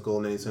physical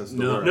in any sense of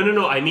the word.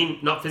 No. I mean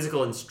not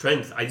physical in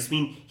strength. I just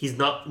mean he's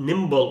not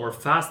nimble or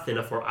fast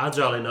enough or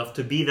agile enough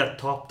to be that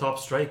top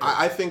striker.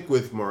 I think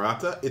with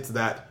Morata, it's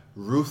that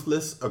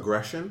ruthless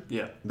aggression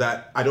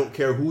that I don't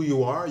care who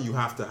you are, you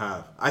have to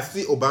have. I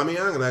see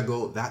Aubameyang and I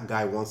go, that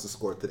guy wants to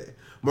score today.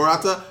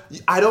 Morata,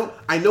 I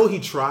know he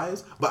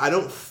tries, but I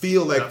don't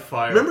feel like...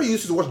 Remember you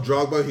used to watch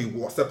Drogba,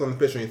 he stepped on the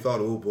pitch and you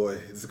thought, oh boy,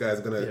 this guy's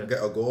going to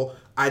get a goal.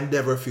 I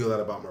never feel that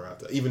about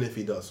Morata, even if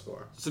he does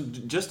score. So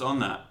just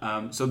on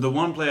that, so the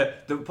one player...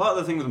 part of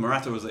the thing with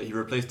Morata was that he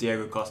replaced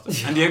Diego Costa.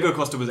 And Diego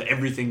Costa was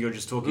everything you're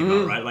just talking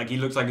about, right? Like he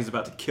looks like he's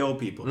about to kill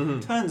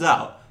people. Turns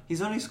out,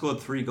 He's only scored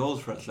 3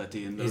 goals for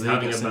Atleti in the He's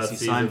Liga having a bad since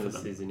he signed for season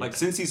them. this season, Like yeah.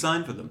 since he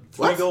signed for them,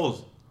 3 What?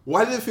 goals.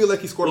 Why did it feel like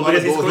he scored a lot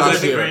Because of he goals scored last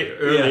such a year? great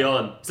early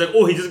on. It's like,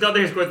 oh, he just got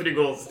there, he scored 3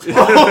 goals.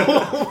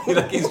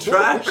 Like he's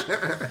trash.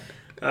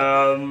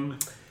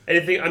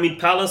 Anything? I mean,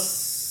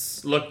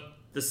 Palace looked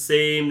the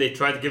same. They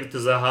tried to give it to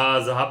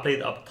Zaha. Zaha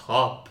played up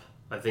top.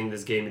 I think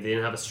this game they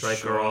didn't have a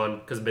striker on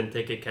because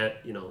Benteke can't,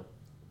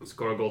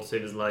 score a goal to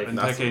save his life.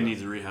 Benteke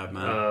needs a rehab,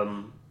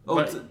 man.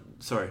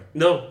 Sorry.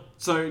 No.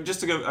 So just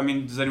to go, I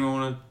mean, does anyone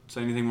want to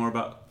say anything more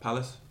about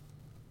Palace?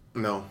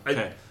 No.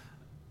 Okay.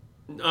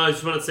 I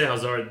just want to say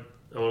Hazard.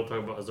 I want to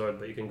talk about Hazard,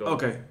 but you can go.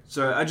 Okay,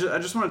 so I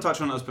just want to touch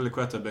on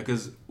Azpilicueta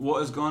because what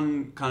has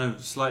gone kind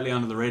of slightly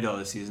under the radar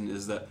this season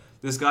is that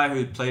this guy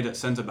who played at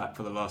centre-back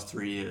for the last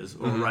 3 years,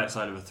 or right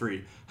side of a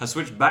 3, has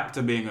switched back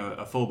to being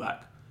a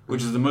full-back,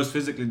 which is the most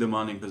physically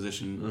demanding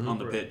position on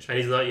the pitch. And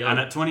he's not young. And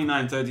at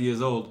 29, 30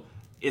 years old,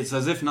 it's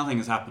as if nothing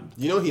has happened.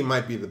 You know he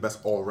might be the best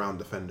all-round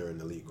defender in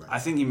the league, right? I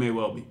think he may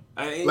well be.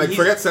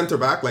 Forget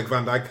centre-back, like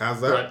Van Dijk has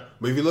that. Right.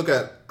 But if you look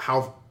at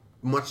how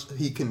much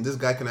this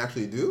guy can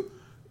actually do,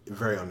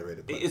 very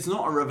underrated player. It's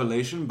not a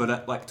revelation, but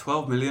at like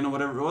 12 million or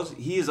whatever it was,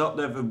 he is up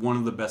there for one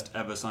of the best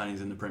ever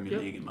signings in the Premier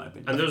League, in my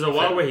opinion. And there's a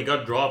while where he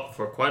got dropped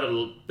for quite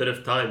a bit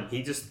of time.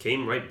 He just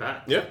came right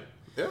back. Yeah.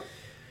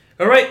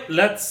 All right,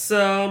 let's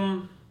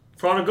Front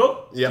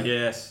go. Yeah.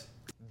 Yes.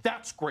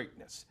 That's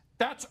greatness.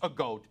 That's a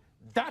GOAT.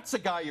 That's a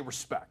guy you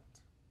respect.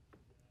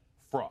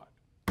 Fraud.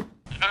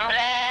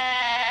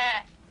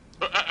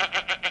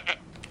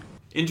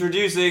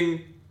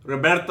 Introducing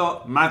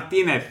Roberto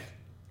Martinez.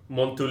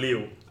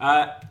 Montulio.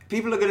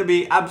 People are going to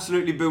be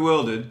absolutely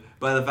bewildered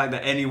by the fact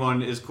that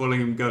anyone is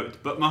calling him GOAT.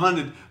 But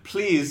Mohammed,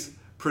 please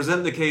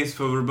present the case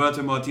for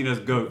Roberto Martinez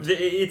GOAT.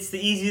 It's the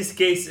easiest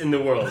case in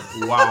the world.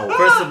 Wow.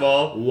 First of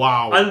all,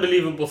 Wow.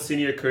 unbelievable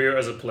senior career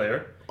as a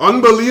player.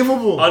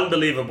 Unbelievable.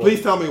 Unbelievable.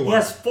 Please tell me why. He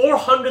has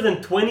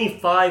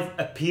 425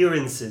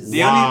 appearances.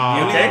 The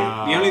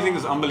only thing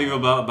that's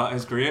unbelievable about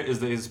his career is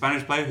that he's a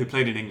Spanish player who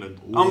played in England.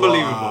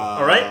 Unbelievable.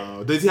 All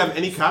right? Does he have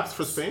any caps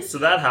for Spain? So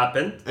that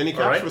happened. Any all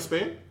caps right? for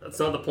Spain? That's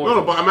not the point.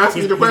 No, but I'm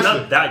asking you the question.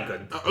 He's not that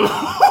good.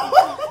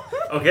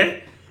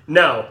 Okay?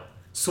 Now,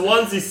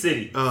 Swansea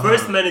City.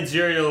 First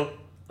managerial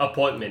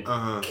appointment.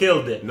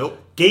 Killed it. Nope.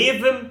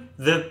 Gave him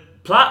the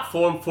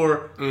platform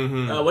for,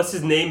 what's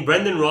his name?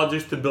 Brendan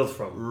Rodgers to build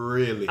from.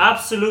 Really?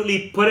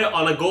 Absolutely put it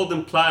on a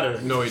golden platter.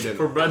 No, he didn't.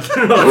 For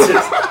Brendan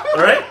Rodgers.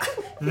 Alright?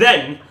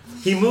 Then,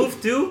 he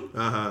moved to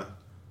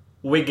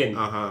Wigan.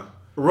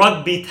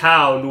 Rugby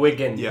Town,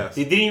 Wigan. Yes.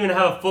 They didn't even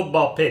have a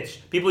football pitch.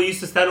 People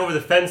used to stand over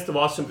the fence to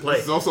watch them play.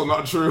 It's also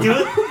not true.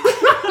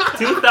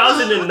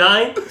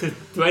 2009 to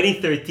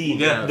 2013.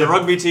 Yeah, the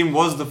rugby team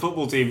was the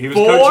football team. He was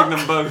Four- coaching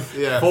them both.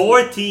 Yeah.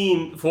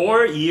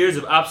 4 years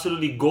of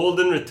absolutely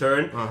golden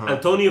return.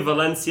 Antonio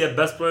Valencia,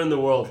 best player in the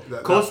world.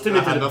 Coached him that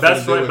into had the nothing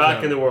best to do right with back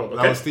him. in the world. That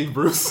Okay? was Steve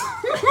Bruce.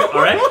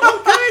 Alright?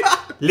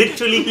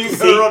 Literally,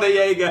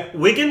 Rodallega.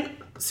 Wigan,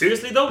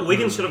 seriously though,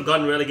 Wigan should have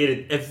gotten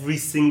relegated every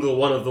single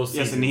one of those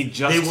seasons. Yes, and he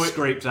just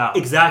scraped out.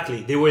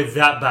 Exactly. They were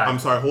that bad. I'm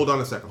sorry, hold on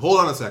a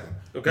second.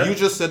 Okay. You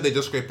just said they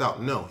just scraped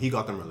out. No, he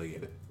got them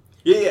relegated.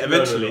 Yeah,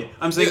 eventually. No.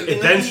 I'm saying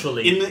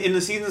Eventually. in the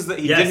seasons that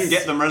he Yes. didn't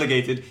get them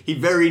relegated, he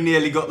very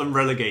nearly got them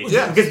relegated.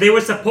 Yeah. Because they were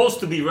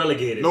supposed to be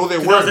relegated. No, they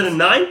weren't.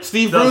 2009,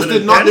 Steve Bruce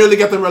did not nearly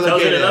get them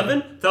relegated.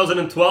 2011,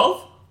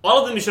 2012,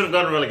 all of them you should have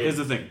gotten relegated. Here's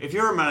the thing: if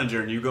you're a manager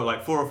and you've got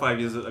like 4 or 5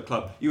 years at the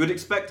club, you would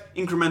expect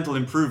incremental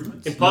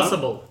improvements.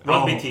 Impossible. No?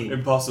 Rugby team.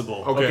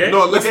 Impossible. Okay.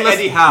 No, Look at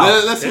Eddie Howe.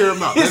 Let's hear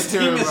him out. Let's His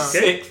hear team him is out.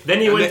 sick.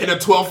 Then he went In a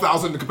to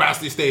 12,000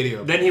 capacity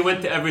stadium. then he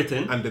went to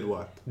Everton. And did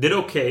what? Did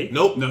okay.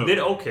 Nope. No. Did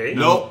okay.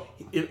 Nope.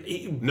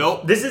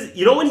 Nope. This is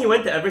when he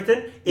went to Everton.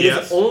 It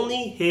Yes. is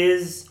only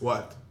his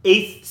What?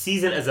 8th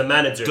season as a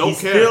manager. Don't He's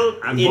care. still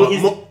And in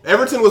his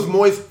Everton was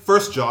Moyes'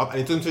 first job, and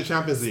he took him to the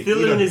Champions League. still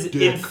Eat in a his dick.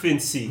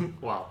 infancy.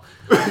 Wow.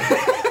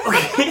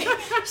 Okay.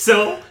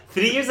 So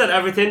 3 years at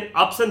Everton,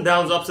 ups and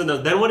downs.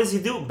 Then what does he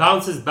do?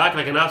 Bounces back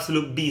like an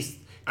absolute beast.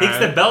 Takes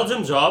the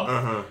Belgium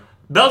job.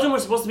 Belgium were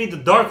supposed to be the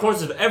dark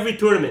horse of every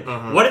tournament.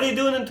 What did they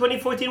do in the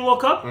 2014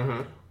 World Cup?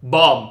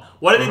 Bomb.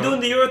 What did they do in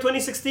the Euro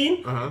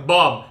 2016?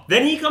 Bomb.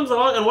 Then he comes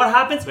along, and what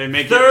happens? They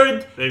make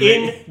third it-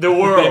 in the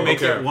world. They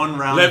make it one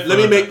round. Let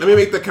me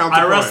make the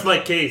counterpoint. I rest my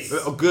case.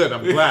 Oh, good.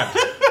 I'm glad.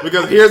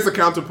 Because here's the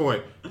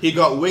counterpoint. He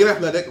got Wigan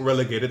Athletic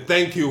relegated.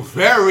 Thank you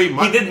very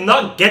much. He did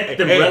not get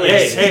them Hey,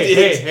 relegated.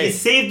 hey. He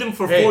saved them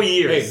for Hey, 4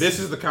 years. Hey, this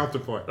is the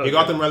counterpoint. He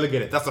got them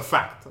relegated. That's a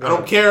fact. I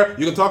don't care.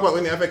 You can talk about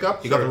winning the FA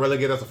Cup. He got them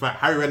relegated. That's a fact.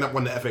 Harry Redknapp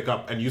won the FA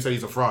Cup, and you said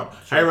he's a fraud.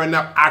 Harry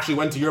Redknapp actually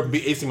went to Europe and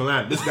beat AC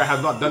Milan. This guy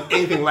has not done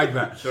anything like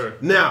that. Sure.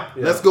 Now,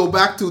 let's go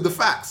back to the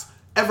facts.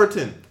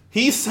 Everton.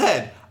 He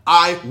said,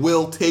 I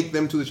will take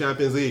them to the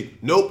Champions League.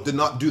 Nope, did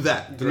not do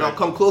that. Did not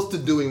come close to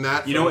doing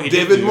that. You know what he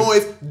David did do?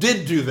 Moyes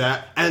did do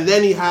that, and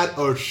then he had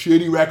a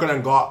shitty record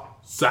and got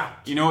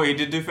sacked. You know what he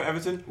did do for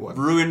Everton? What?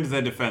 Ruined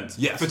their defence.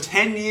 Yes. For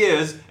 10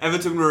 years,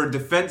 Everton were a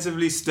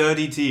defensively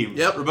sturdy team.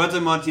 Yep. Roberto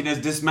Martinez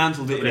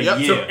dismantled it in a Yep.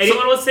 year. So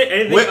anyone want to say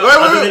anything Wait,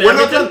 other than we're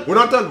not Everton?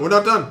 done. We're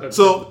not done.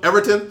 So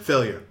Everton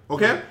failure.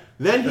 Okay.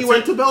 Then he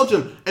went to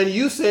Belgium, and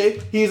you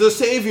say he's a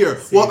savior.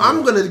 Well,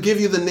 I'm going to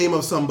give you the name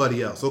of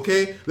somebody else,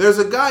 okay? There's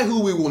a guy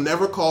who we will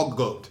never call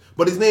GOAT,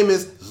 but his name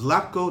is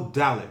Zlatko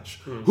Dalic,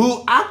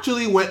 who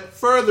actually went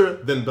further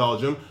than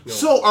Belgium.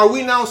 So are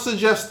we now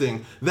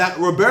suggesting that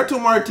Roberto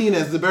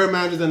Martinez is the better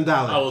manager than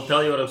Dalic? I will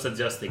tell you what I'm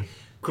suggesting.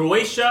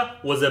 Croatia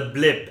was a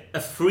blip, a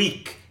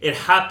freak. It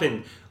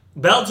happened.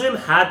 Belgium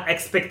had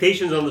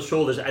expectations on the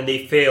shoulders and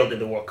they failed in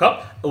the World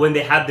Cup when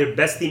they had their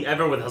best team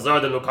ever with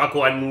Hazard and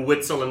Lukaku and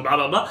Witsel and blah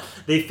blah blah.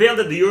 They failed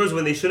at the Euros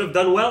when they should have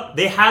done well.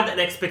 They had an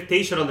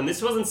expectation on them.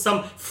 This wasn't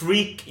some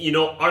freak,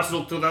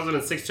 Arsenal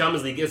 2006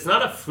 Champions League. It's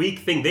not a freak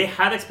thing. They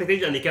had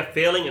expectations and they kept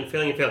failing and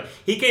failing and failing.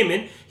 He came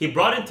in, he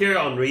brought in Thierry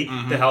Henry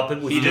to help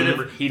him, which he did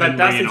a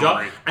fantastic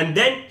job. And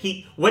then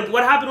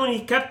what happened when he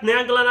kept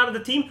Nainggolan out of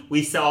the team?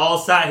 We all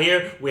sat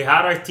here, we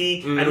had our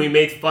tea, and we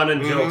made fun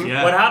and jokes.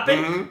 Yeah. What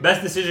happened?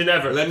 Best decision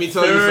ever. Let me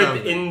tell you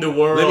something. Third in the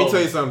world. Let me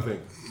tell you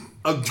something.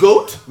 A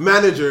GOAT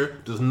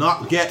manager does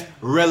not get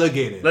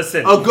relegated.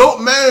 Listen. A GOAT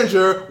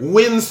manager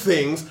wins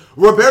things.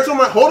 Hold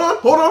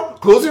on.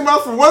 Close your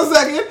mouth for 1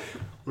 second.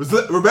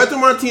 Roberto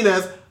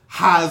Martinez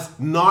has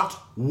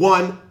not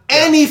won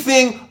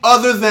anything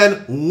other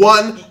than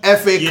one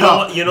FA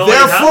Cup.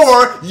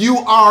 Therefore, you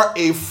are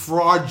a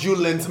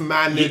fraudulent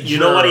manager. You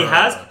know what he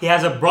has? He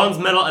has a bronze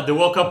medal at the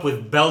World Cup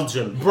with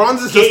Belgium.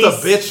 Bronze is just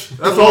a bitch.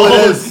 That's all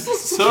it is.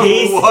 So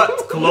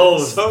what?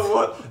 Closed. So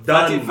what?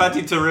 Done.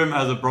 Fatih Terim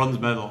has a bronze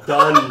medal.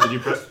 Done. Did you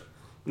press?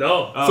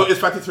 No. So is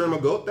Fatih Terim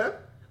a GOAT then?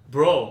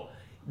 Bro,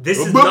 this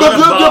is not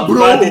about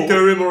Fatih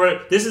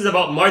Terim. This is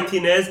about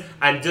Martinez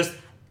and just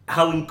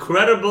how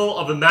incredible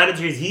of a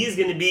manager he is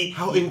going to be.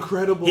 How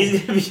incredible.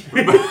 He's going to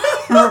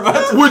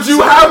be... Would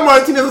you have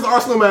Martinez as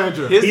Arsenal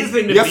manager? He's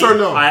going to yes be, or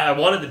no? I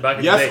wanted it back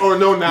in the day. Yes or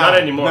no now? Not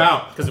anymore.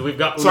 Now. Because we've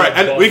got... Sorry,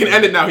 and we can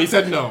end it now. He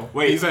said no.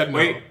 He said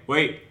no.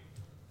 Wait.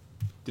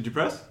 Did you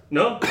press?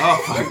 No.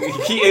 Oh, fuck.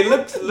 It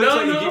looks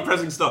like you keep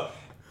pressing stop.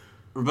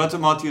 Roberto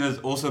Martinez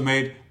also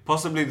made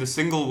possibly the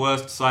single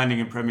worst signing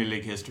in Premier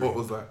League history. What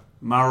was that?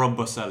 Mauro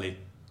Boselli.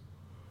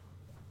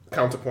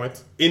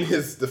 Counterpoint. In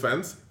his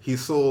defense, he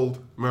sold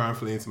Moran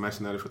Fellaini to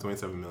Manchester United for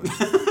 27 million.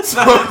 That's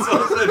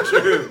also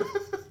true.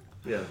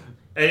 Yeah.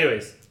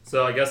 Anyways,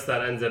 so I guess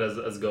that ends it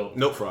as go.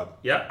 No fraud.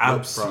 Yeah.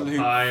 Absolute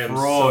I am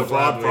fraud. so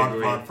glad we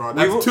agree. Fraud.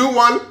 That's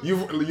 2-1.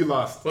 You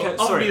lost. Well, Okay,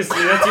 sorry.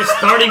 obviously, that's your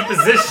starting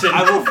position.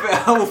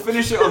 I will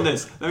finish it on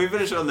this. Let me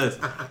finish it on this.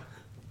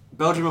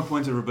 Belgium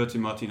appointed Roberto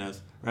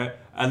Martinez, right?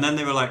 And then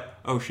they were like,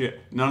 oh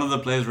shit, none of the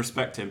players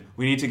respect him.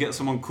 We need to get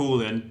someone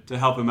cool in to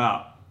help him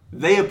out.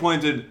 They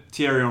appointed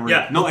Thierry Henry,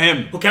 not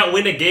him. Who can't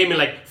win a game in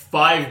like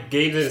 5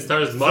 games and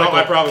starts Not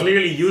my problem.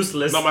 Clearly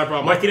useless. Not my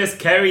problem. Martinez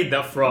carried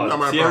that fraud. Not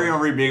my Thierry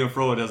problem. Henry being a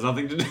fraud has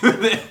nothing to do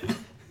with it.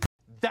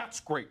 That's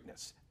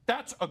greatness.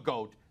 That's a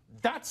GOAT.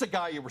 That's a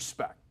guy you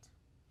respect.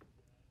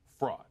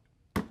 Fraud.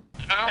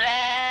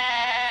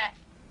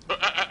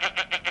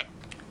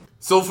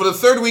 So for the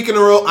 3rd week in a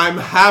row, I'm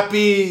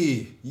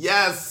happy.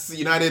 Yes,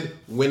 United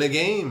win a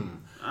game.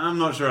 I'm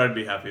not sure I'd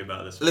be happy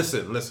about this.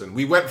 Listen.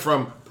 We went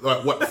from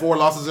 4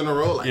 losses in a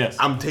row. Like, yes.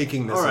 I'm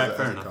taking this. All right, as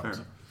fair it enough.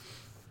 comes.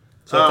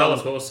 So tell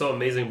us what was so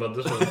amazing about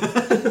this one.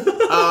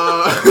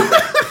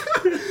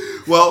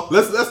 Well,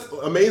 let's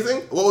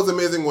amazing. What was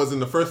amazing was in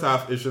the first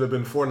half, it should have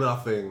been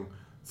 4-0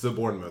 to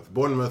Bournemouth.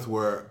 Bournemouth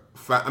were.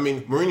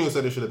 Mourinho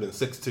said it should have been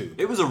 6-2.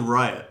 It was a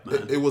riot,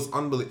 man. It was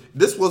unbelievable.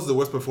 This was the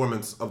worst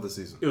performance of the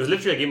season. It was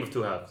literally a game of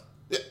 2 halves.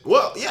 Yeah,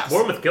 well, yes.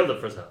 Bournemouth killed the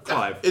first half.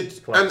 5.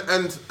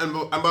 And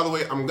by the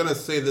way, I'm gonna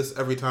say this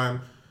every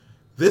time.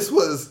 This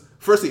was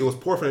firstly, it was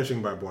poor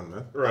finishing by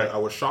Bournemouth. Right. I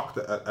was shocked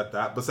at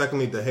that. But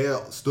secondly, De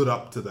Gea stood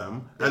up to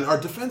them, and our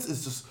defense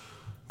is just.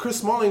 Chris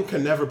Smalling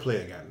can never play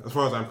again, as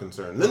far as I'm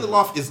concerned.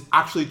 Lindelof is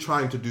actually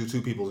trying to do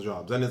 2 people's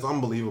jobs, and it's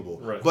unbelievable.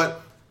 Right.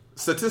 But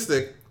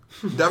statistic,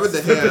 David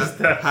De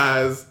Gea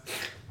has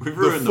the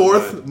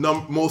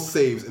 4th most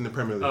saves in the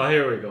Premier League. Oh,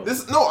 here we go.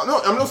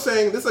 I'm not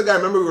saying this is a guy.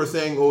 Remember we were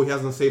saying, he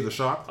hasn't saved a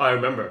shot. I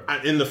remember.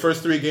 In the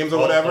first 3 games or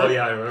whatever. Oh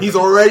yeah, I remember. He's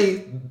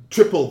already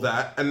tripled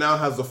that and now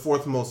has the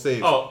 4th most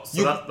saves. Oh,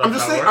 so that's I'm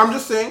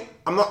just saying.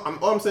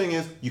 All I'm saying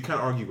is you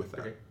can't argue with that.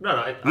 Okay.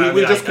 No,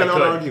 We just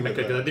cannot argue with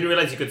that. I didn't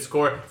realize you could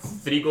score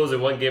 3 goals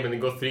in one game and then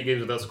go 3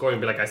 games without scoring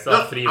and be like, I still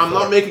have 3 and 4. I'm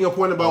not making a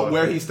point about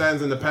where he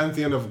stands in the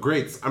pantheon of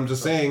greats. I'm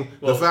just saying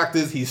the fact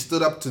is he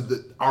stood up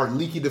to our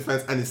leaky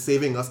defense and is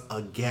saving us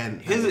again.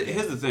 Here's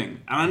the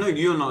thing, and I know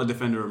you're not a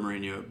defender of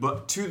Mourinho,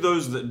 but to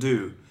those that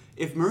do,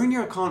 if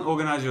Mourinho can't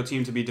organize your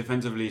team to be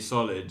defensively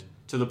solid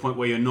to the point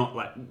where you're not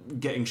like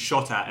getting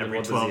shot at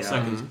every 12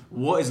 seconds,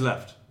 what is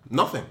left?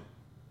 Nothing.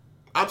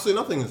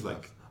 Absolutely nothing is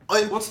left.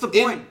 What's the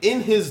point?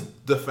 In his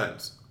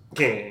defense,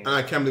 and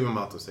I can't believe I'm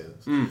about to say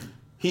this,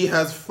 he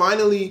has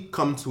finally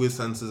come to his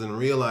senses and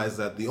realized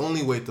that the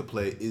only way to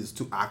play is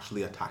to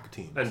actually attack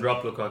teams. And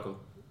drop Lukaku.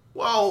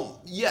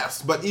 Well,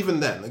 yes, but even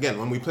then, again,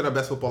 when we played our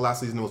best football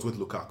last season, it was with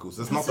Lukaku.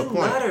 So that's not the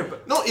point. Matter,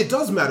 but... No, it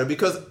does matter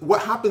because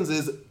what happens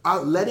is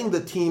letting the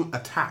team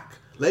attack,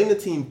 letting the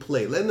team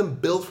play, letting them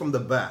build from the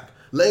back.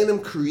 Letting them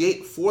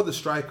create for the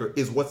striker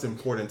is what's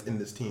important in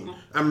this team.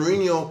 And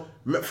Mourinho,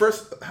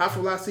 first half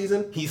of last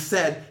season, he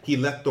said he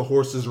let the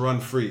horses run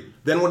free.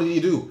 Then what did he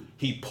do?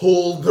 He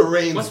pulled the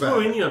reins What's back.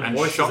 Mourinho and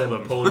horses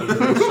and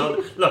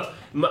ponies? Look,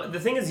 the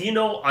thing is,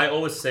 I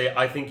always say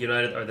I think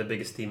United are the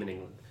biggest team in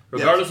England.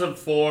 Regardless of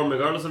form,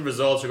 regardless of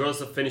results, regardless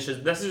of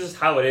finishes, this is just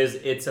how it is.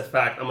 It's a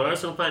fact. I'm an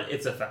Arsenal fan.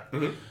 It's a fact.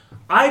 Mm-hmm.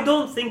 I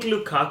don't think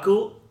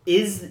Lukaku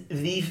is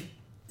the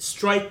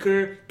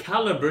striker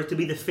caliber to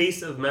be the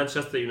face of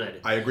Manchester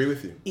United. I agree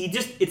with you.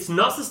 It's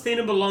not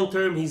sustainable long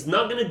term. He's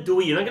not going to do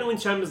it. You're not going to win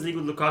Champions League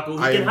with Lukaku.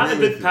 He can have a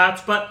good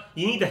patch, but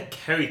you need a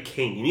Harry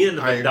Kane. You need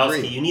a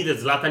Lewandowski. You need a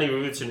Zlatan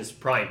Ibrahimovic in his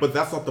prime. But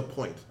that's not the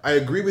point. I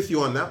agree with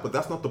you on that, but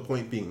that's not the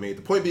point being made.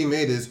 The point being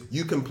made is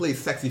you can play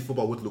sexy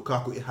football with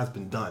Lukaku. It has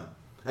been done.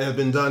 And it's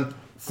been done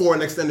for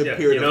an extended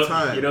period of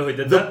time. You know who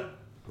did that?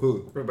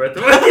 Who?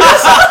 Roberto.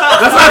 That's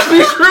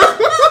actually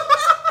true.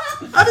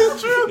 That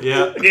is true.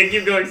 Yeah. Okay,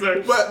 keep going,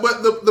 sorry. But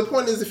the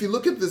point is, if you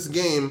look at this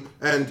game,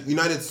 and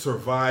United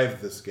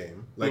survived this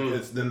game,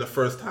 it's in the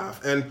first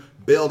half, and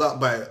bailed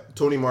out by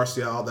Tony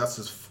Martial.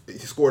 He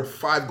scored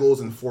 5 goals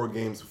in 4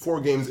 games.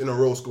 4 games in a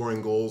row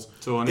scoring goals.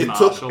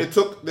 It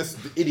took this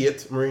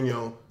idiot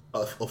Mourinho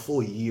a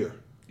full year.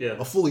 Yeah.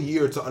 A full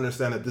year to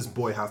understand that this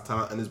boy has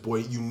talent, and this boy,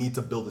 you need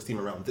to build this team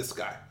around this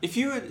guy. If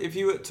you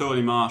were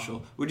Tony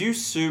Marshall, would you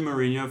sue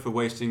Mourinho for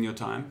wasting your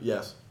time?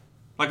 Yes.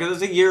 Like, it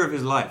was a year of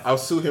his life. I'll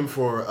sue him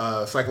for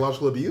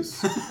psychological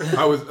abuse.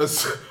 I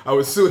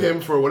would sue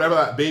him for whatever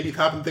that baby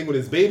happened thing with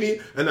his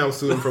baby, and I'll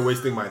sue him for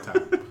wasting my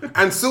time.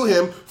 And sue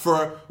him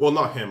for, well,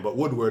 not him, but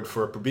Woodward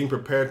for being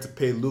prepared to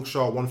pay Luke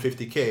Shaw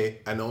 $150K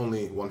and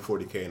only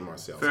 $140K in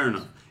Martial. Fair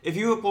enough. If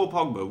you were Paul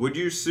Pogba, would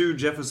you sue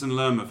Jefferson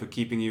Lerma for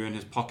keeping you in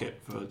his pocket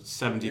for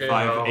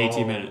 75,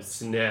 80 minutes?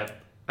 Snap.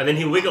 And then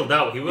he wiggled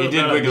out. He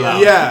did wiggle out.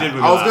 Yeah,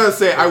 I was going to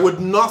say, I would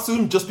not sue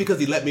him just because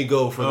he let me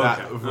go for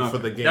for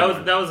the game.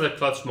 That was a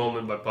clutch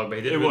moment by Pogba.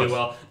 He did really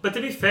well. But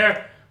to be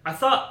fair, I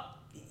thought,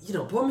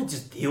 Bournemouth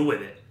just deal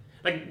with it.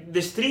 Like,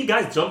 there's 3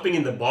 guys jumping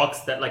in the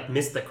box that,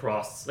 missed the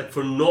cross.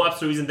 For no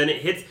absolute reason. Then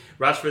it hits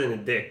Rashford in the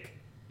dick.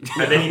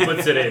 And then he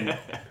puts it in.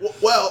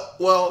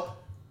 Well,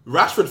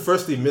 Rashford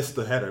firstly missed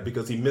the header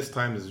because he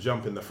mistimed his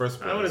jump in the first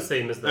place. I wouldn't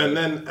say he missed that.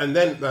 And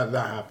then that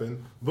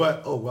happened.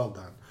 But, well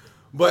done.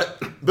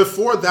 But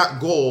before that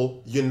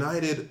goal,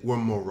 United were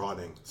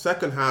marauding.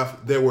 Second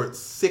half, there were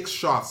 6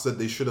 shots that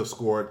they should have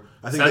scored.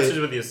 I think Sanchez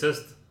with the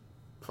assist.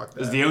 Fuck that. It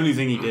was the only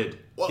thing he did.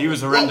 He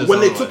was horrendous. When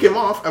they took him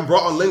off and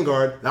brought on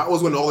Lingard, that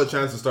was when all the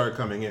chances started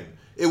coming in.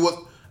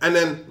 And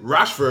then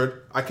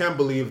Rashford, I can't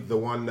believe the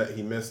one that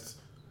he missed.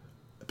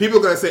 People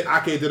are going to say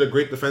Ake did a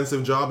great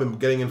defensive job in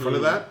getting in front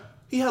of that.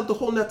 He had the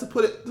whole net to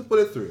put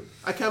it through.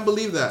 I can't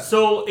believe that.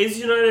 So is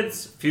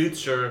United's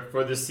future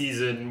for this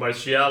season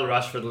Martial,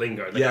 Rashford,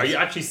 Lingard? Yes. Are you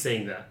actually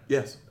saying that?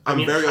 Yes.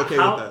 I'm very okay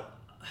with that.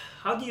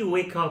 How do you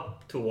wake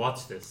up to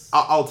watch this?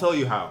 I'll tell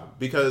you how.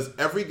 Because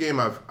every game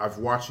I've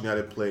watched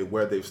United play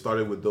where they've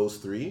started with those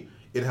 3,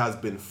 it has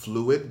been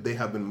fluid. They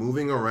have been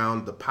moving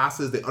around the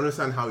passes. They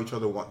understand how each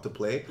other want to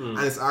play. And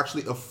it's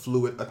actually a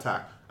fluid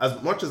attack.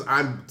 As much as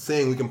I'm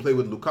saying we can play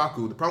with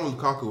Lukaku, the problem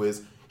with Lukaku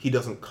is he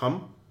doesn't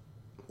come.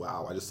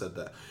 Wow, I just said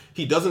that.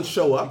 He doesn't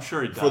show up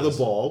for the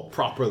ball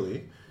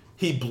properly.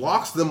 He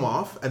blocks them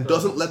off and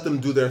doesn't let them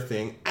do their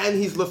thing. And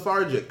he's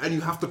lethargic. And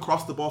you have to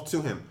cross the ball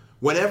to him.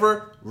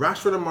 Whenever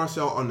Rashford and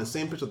Martial are on the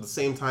same pitch at the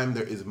same time,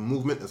 there is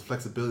movement, there's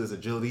flexibility, there's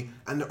agility,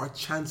 and there are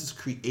chances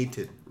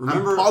created. And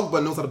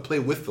Pogba knows how to play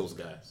with those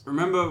guys.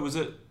 Remember, was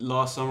it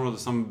last summer or the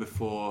summer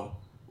before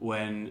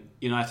when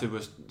United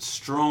was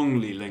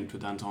strongly linked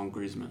with Antoine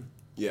Griezmann?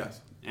 Yes.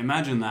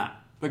 Imagine that.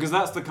 Because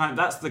that's the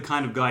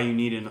kind of guy you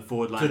need in the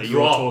forward line that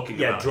you're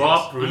talking about.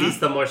 Yeah, release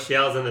the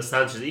Martials and the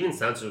Sanchez. Even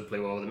Sanchez would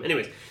play well with them.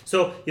 Anyways,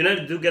 so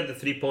United do get the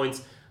 3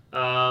 points.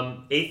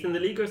 8th in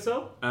the league or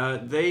so?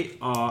 They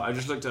are, I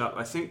just looked it up,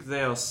 I think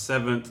they are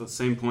 7th, the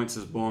same points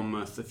as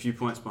Bournemouth, a few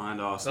points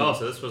behind Arsenal. Oh,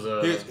 so this was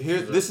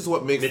this is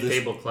what makes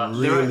this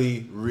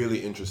really, really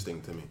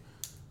interesting to me.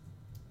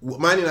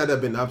 Man United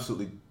have been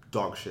absolutely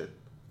dog shit.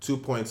 2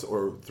 points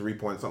or 3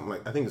 points, something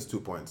like, I think it's 2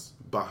 points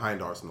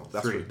behind Arsenal.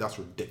 That's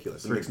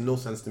ridiculous. It makes no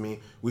sense to me.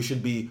 We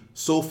should be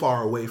so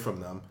far away from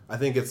them. I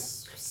think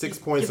it's 6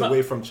 points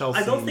away from Chelsea.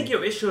 I don't think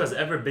your issue has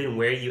ever been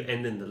where you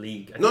end in the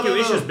league. I think your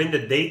issue has been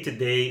the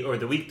day-to-day or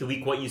the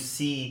week-to-week, what you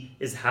see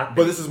is happening.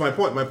 But this is my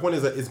point. My point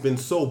is that it's been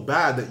so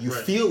bad that you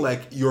feel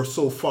like you're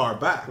so far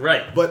back.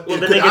 Right. But it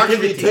could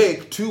actually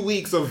take 2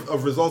 weeks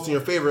of results in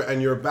your favor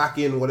and you're back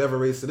in whatever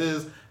race it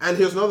is. And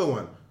here's another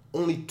one.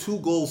 Only 2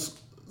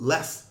 goals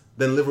less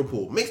than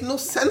Liverpool. Makes no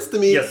sense to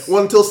me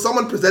until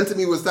someone presented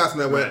me with stats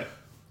and I went,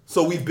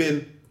 so we've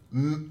been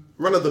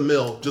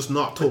run-of-the-mill, just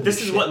not told.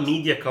 This is what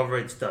media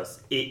coverage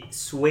does. It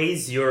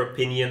sways your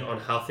opinion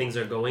on how things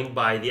are going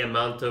by the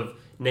amount of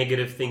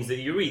negative things that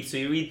you read. So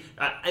you read,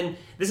 and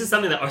this is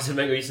something that Arsene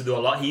Wenger used to do a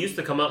lot. He used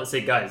to come out and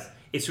say, guys,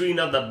 it's really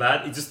not that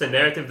bad. It's just a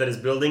narrative that is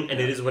building, and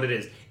it is what it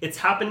is. It's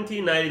happening to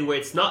United where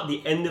it's not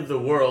the end of the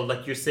world,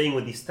 like you're saying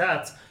with these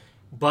stats.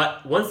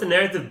 But once the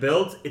narrative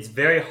builds, it's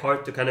very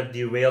hard to kind of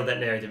derail that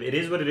narrative. It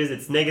is what it is.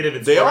 It's negative.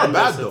 It's they are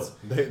horrendous,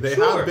 bad though. They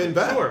have been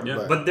bad. Sure.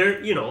 Yeah. But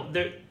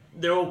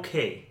they're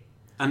okay.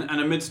 And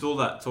amidst all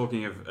that,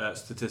 talking of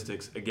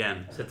statistics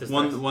again, Statistics.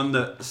 one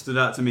that stood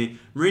out to me,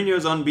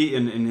 Mourinho's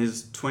unbeaten in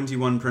his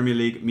 21 Premier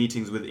League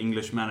meetings with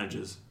English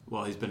managers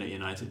while he's been at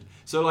United.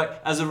 So, like,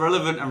 as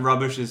irrelevant and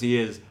rubbish as he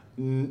is,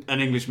 an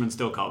Englishman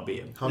still can't beat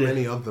him. How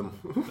many of them?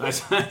 I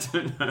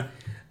don't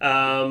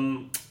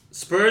know.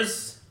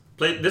 Spurs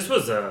played. This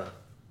was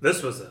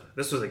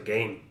a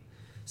game.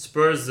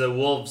 Spurs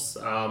Wolves.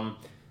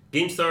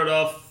 Game started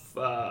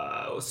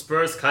off.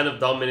 Spurs kind of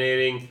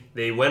dominating.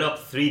 They went up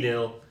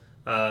 3-0.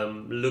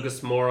 Lucas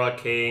Moura,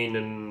 Kane,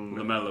 and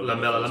Lamela.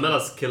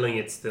 Lamela's killing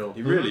it still.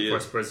 He really for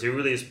is. Spurs. He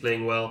really is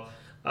playing well.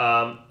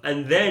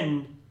 And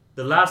then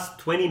the last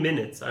 20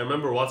 minutes. I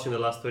remember watching the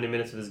last 20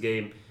 minutes of this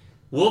game.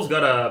 Wolves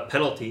got a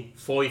penalty.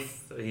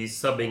 Foyth, he's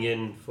subbing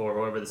in for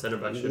whoever the centre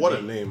back should What be.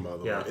 a name, by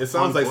the Yeah. way. It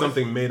sounds like Foyth.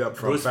 something made up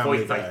from Bruce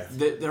Family Foyth, Guy.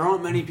 There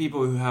aren't many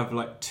people who have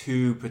like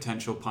two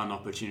potential pun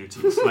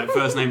opportunities, like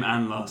first name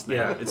and last name.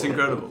 Yeah. It's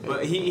incredible.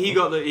 But he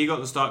got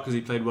the start because he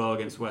played well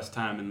against West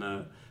Ham in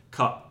the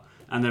cup,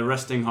 and they're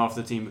resting half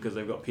the team because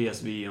they've got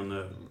PSV on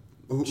the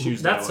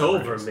Tuesday. That's or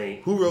whatever over, it is.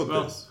 mate. Who wrote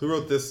Well, this? Who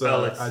wrote this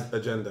Alex.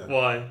 agenda?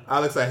 Why?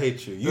 Alex, I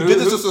hate you. You Who- did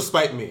this who- just to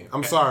spite me.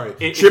 I'm sorry.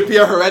 it-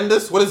 Trippier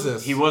horrendous? What is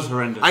this? He was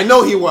horrendous. I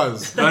know he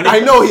was. Bernie- I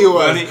know he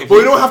was. Bernie, if but we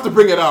you- don't have to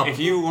bring it up. If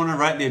you want to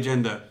write the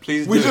agenda,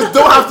 please We do just it.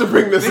 don't have to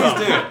bring this Please up.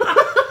 do it.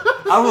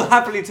 I will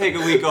happily take a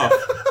week off.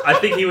 I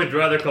think he would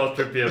rather call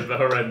Trippier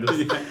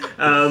horrendous.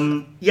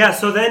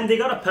 So then they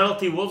got a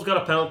penalty. Wolves got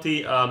a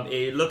penalty.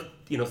 It looked,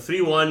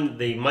 3-1.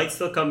 They might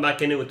still come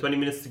back in it with 20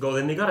 minutes to go.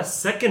 Then they got a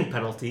second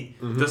penalty.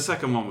 The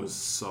second one was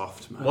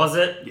soft, man. Was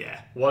it? Yeah.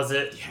 Was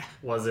it? Yeah.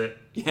 Was it?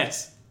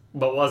 Yes.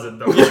 But was it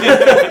though?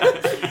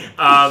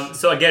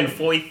 So again,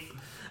 Foyth.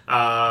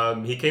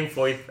 He came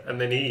Foyth and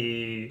then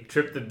he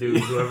tripped the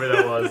dude, whoever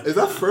that was. Is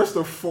that first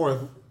or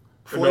fourth?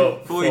 No,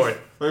 Foyth.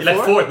 fourth. Wait, Like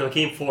fourth? fourth. No,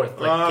 came fourth.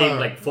 Like came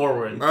like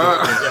forward.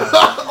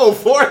 Oh,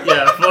 fourth?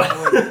 Yeah.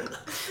 Fourth.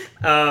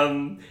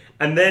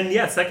 And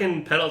then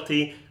second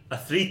penalty. A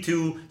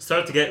 3-2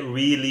 started to get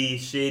really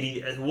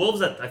shady.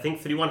 Wolves at I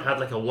think 3-1 had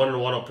like a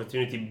 1-on-1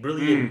 opportunity.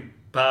 Brilliant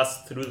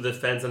pass through the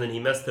defense and then he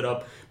messed it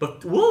up.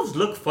 But Wolves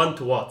look fun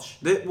to watch.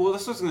 That's what I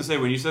was going to say.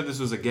 When you said this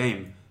was a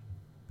game,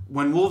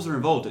 when Wolves are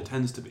involved, it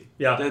tends to be.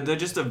 Yeah. They're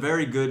just a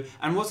very good...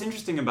 And what's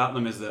interesting about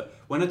them is that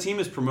when a team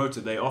is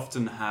promoted, they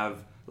often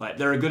have... Like,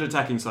 they're a good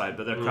attacking side,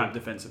 but they're crap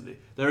defensively.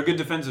 They're a good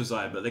defensive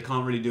side, but they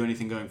can't really do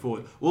anything going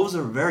forward. Wolves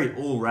are a very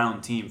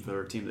all-round team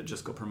for a team that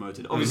just got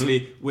promoted.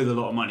 Obviously, with a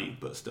lot of money,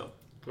 but still.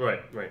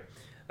 Right.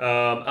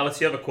 Alex,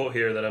 you have a quote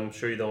here that I'm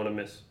sure you don't want to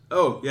miss.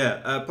 Oh,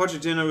 yeah.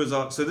 Pochettino was...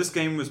 So this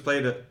game was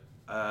played at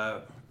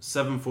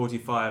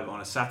 7:45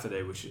 on a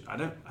Saturday, which I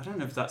don't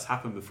know if that's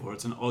happened before.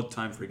 It's an odd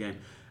time for a game.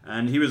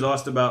 And he was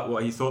asked about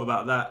what he thought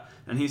about that.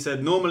 And he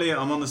said, normally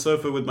I'm on the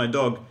sofa with my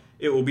dog.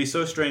 It will be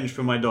so strange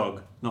for my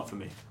dog, not for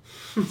me.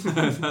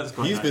 That's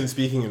quite He's nice. been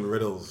speaking in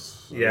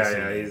riddles.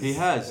 Yeah. He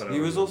has. whatever.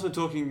 He was also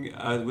talking,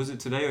 was it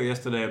today or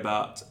yesterday,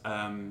 about...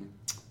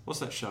 what's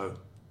that show?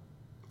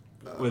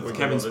 With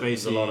Kevin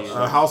there's a lot of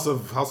Spacey. House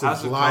of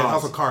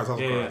Cards.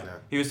 Yeah.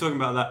 He was talking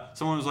about that.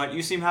 Someone was like,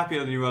 "You seem happier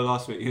than you were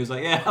last week." He was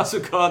like, "Yeah, House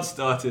of Cards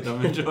started.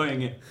 I'm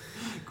enjoying it."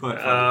 Quite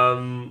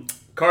funny.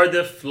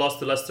 Cardiff lost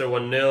to Leicester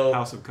 1-0.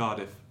 House of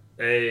Cardiff.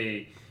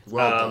 Hey.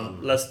 Well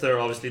done. Leicester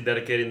obviously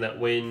dedicating that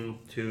win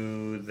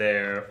to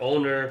their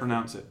owner.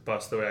 Pronounce it.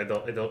 Passed away.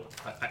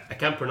 I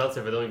can't pronounce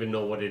it if I don't even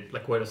know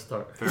where to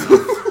start. Fair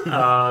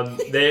enough.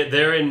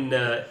 They're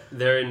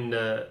in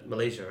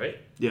Malaysia, right?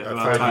 Yeah, That's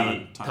well,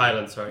 right.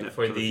 Thailand, sorry. Yeah,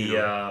 for for the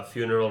the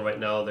funeral right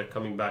now. They're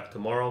coming back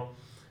tomorrow.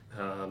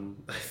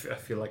 I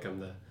feel like I'm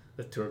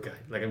the tour guide.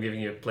 Like I'm giving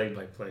you a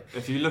play-by-play.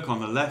 If you look on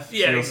the left,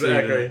 Yeah, you'll see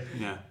exactly.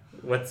 yeah,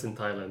 What's in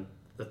Thailand?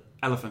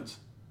 elephants,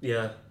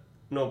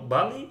 No,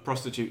 Bali?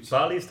 prostitutes.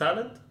 Bali is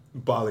Thailand?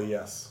 Bali,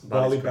 yes. Bali's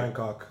Bali, great.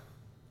 Bangkok.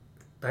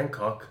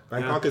 Bangkok.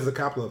 Bangkok is the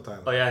capital of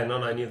Thailand. Oh yeah, no,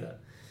 I knew that.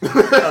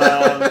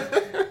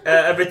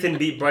 Everton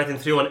beat Brighton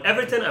 3-1.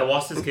 Everton, I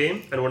watched this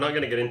game, and we're not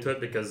going to get into it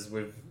because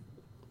we've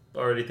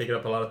already taken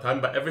up a lot of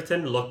time, but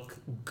Everton look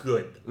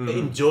good.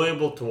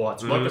 Enjoyable to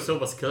watch. Marco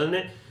Silva's killing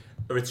it.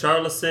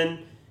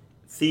 Richarlison,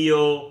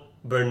 Theo,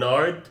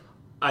 Bernard,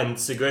 and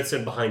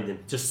Sigurdsson behind him.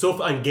 Just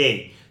and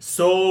Gay.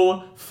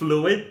 So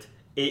fluid.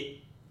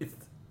 It's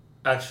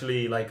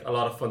actually like a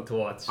lot of fun to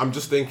watch. I'm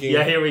just thinking.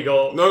 Yeah, here we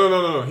go.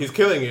 No. He's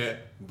killing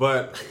it.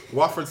 But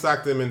Watford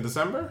sacked him in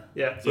December.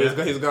 Yeah. So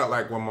he's got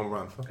like 1 more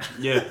month.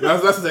 Yeah.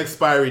 That's his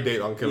expiry date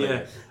on killing Yeah,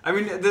 it. I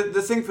mean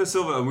the thing for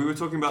Silva, and we were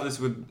talking about this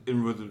with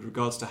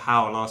regards to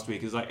Howe last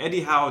week, is like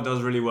Eddie Howe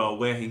does really well.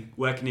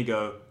 Where can he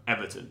go?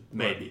 Everton,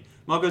 maybe. Right.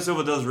 Marco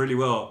Silva does really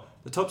well.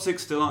 The top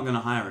 6 still aren't going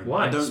to hire him.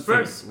 Why? I don't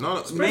Spurs. think.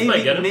 No, Spurs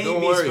might get him. maybe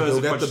don't worry. Spurs He'll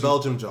are get the Pochettino.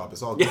 Belgium job.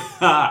 It's all good.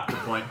 Good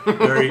point.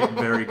 Very,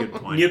 very good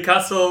point.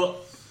 Newcastle,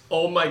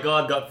 oh my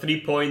god, got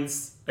 3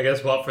 points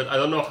against Watford. I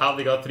don't know how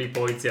they got 3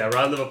 points. Yeah,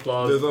 round of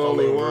applause. There's all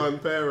only over. one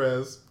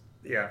Perez.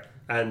 Yeah,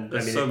 and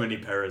There's I mean, so many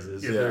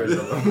Perez's. there is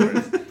a lot of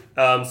Perez.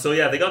 So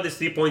yeah, they got these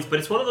 3 points, but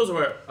it's one of those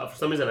where for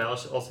some reason I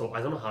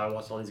don't know how I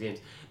watched all these games,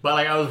 but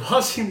like I was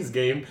watching this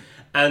game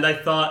and I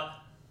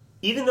thought,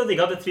 even though they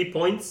got the 3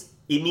 points,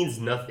 it means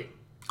nothing.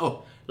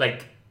 Oh,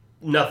 like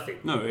nothing.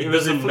 No, it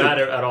was a doesn't fluke.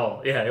 matter at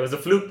all. Yeah, it was a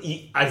fluke.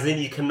 As in,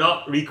 you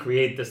cannot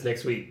recreate this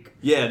next week.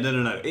 Yeah,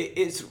 no.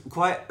 It's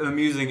quite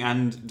amusing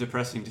and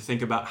depressing to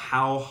think about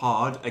how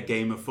hard a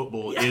game of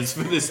football is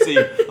for this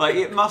team. Like,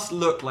 it must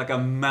look like a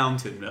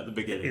mountain at the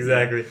beginning.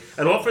 Exactly.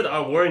 And Watford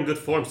were in good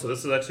form, so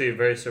this is actually a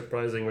very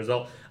surprising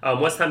result.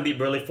 West Ham beat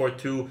Burnley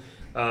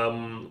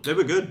 4-2. They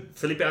were good.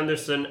 Felipe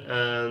Anderson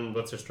and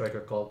what's their striker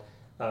called?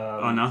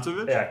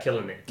 Arnautovic? Yeah,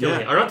 killing it.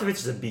 Arnautovic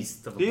is a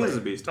beast of a player. He is a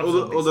beast.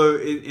 Absolute beast. Although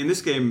in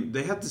this game,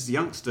 they had this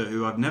youngster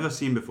who I've never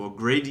seen before,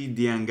 Grady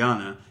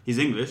Diangana. He's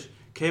English.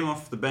 Came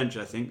off the bench,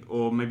 I think,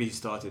 or maybe he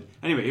started.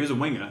 Anyway, he was a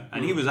winger,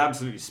 and he was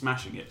absolutely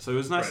smashing it. So it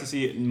was nice to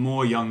see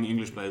more young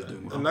English players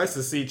doing well. Nice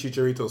to see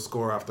Chicharito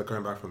score after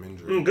coming back from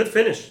injury. Good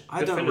finish.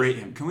 I don't rate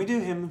him. Can we do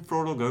him,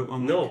 fraud or goat?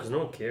 No, because no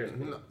one cares.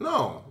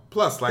 No.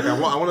 Plus, like, I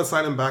want to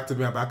sign him back to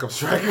be my backup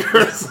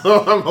striker,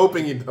 so I'm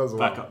hoping he does well.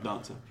 Backup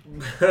dancer.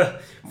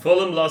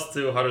 Fulham lost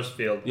to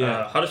Huddersfield.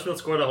 Yeah. Huddersfield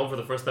scored at home for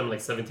the first time in like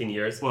 17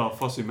 years. Well,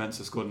 Fosu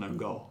Mensah scored no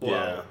goal.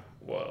 Yeah.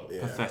 Wow. Yeah.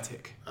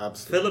 Pathetic.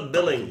 Absolutely. Philip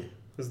Billing.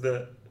 Who's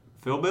that?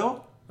 Phil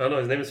Bill? Oh no,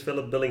 his name is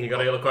Philip Billing. He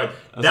got a yellow card.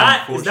 Is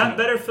unfortunate. that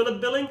better,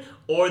 Philip Billing,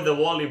 or the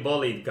Wally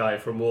Bolly guy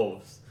from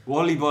Wolves?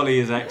 Wally Bolly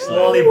is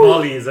excellent. Wally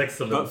Bolly is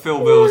excellent. But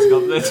Phil Bill's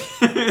got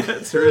that.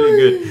 That's really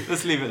good.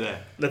 Let's leave it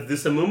there. Let's do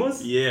some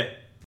mumus. Yeah.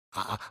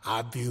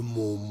 I be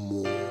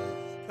Momo.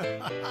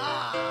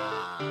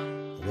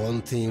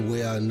 One thing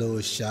where I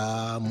know,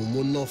 Sha,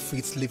 Momo not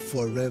fit sleep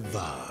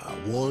forever.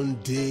 One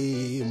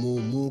day,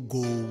 Momo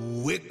go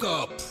wake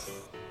up.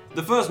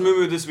 The first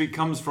moo this week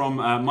comes from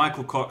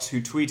Michael Cox, who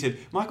tweeted...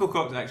 Michael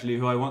Cox, actually,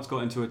 who I once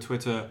got into a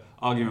Twitter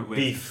argument with.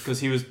 Because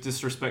he was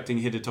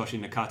disrespecting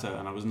Hidetoshi Nakata,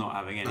 and I was not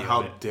having any How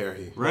of it. dare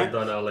he? Right?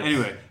 Well done, Alex.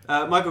 Anyway,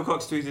 Michael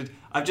Cox tweeted,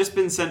 I've just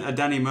been sent a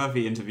Danny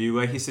Murphy interview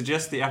where he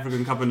suggests the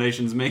African Cup of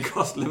Nations may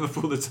cost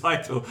Liverpool the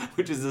title,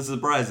 which is a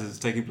surprise as it's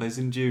taking place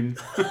in June.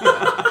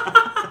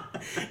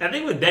 I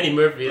think with Danny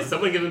Murphy, if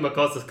someone gives him a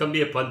call, says, come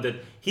be a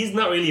pundit, he's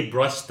not really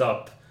brushed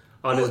up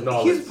on his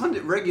knowledge. He's a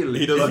pundit regularly.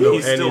 He doesn't know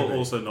He's still anything.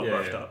 also not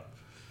brushed up.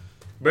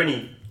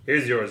 Bernie,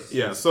 here's yours.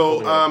 Yeah,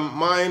 so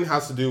mine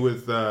has to do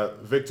with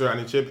Victor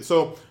Anichebe.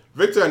 So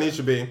Victor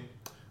Anichebe,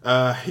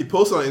 he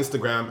posted on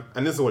Instagram,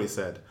 and this is what he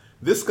said.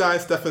 This guy,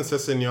 Stefan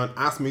Sessegnon,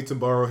 asked me to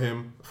borrow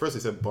him. First he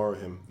said borrow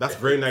him. That's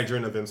very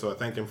Nigerian of him, so I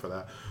thank him for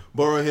that.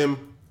 Borrow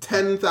him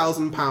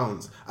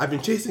 £10,000. I've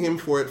been chasing him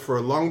for it for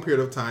a long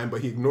period of time,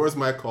 but he ignores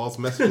my calls,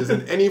 messages,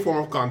 and any form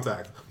of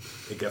contact.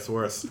 It gets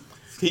worse.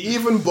 He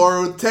even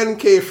borrowed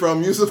 10K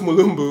from Yusuf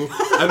Mulumbu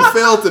and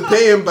failed to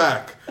pay him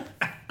back.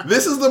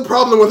 This is the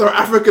problem with our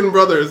African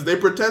brothers. They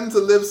pretend to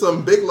live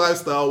some big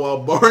lifestyle while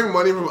borrowing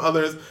money from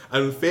others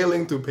and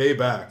failing to pay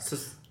back.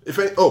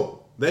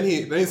 Then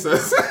he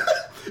says,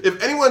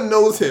 if anyone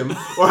knows him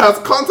or has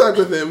contact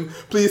with him,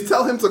 please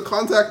tell him to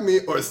contact me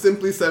or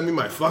simply send me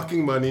my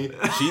fucking money,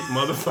 cheap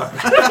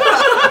motherfucker.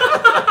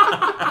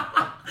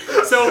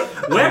 So,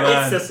 where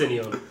is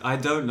Sessegnon? I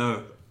don't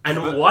know.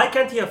 And why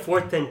can't he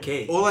afford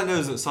 10K? All I know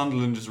is that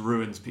Sunderland just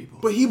ruins people.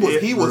 But he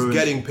was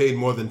getting paid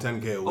more than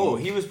 10K a week. Oh,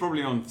 he was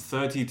probably on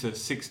 30 to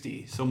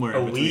 60, somewhere A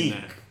in between week?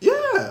 there.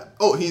 Yeah.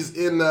 Oh, he's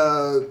in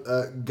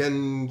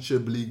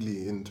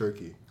Gençlerbirliği in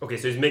Turkey. Okay,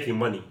 so he's making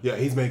money. Yeah,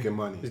 he's making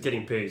money. He's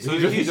getting paid. So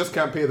he just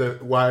can't pay the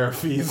wire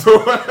fees or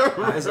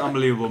whatever. That is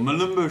unbelievable.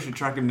 Malumbu should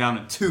track him down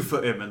and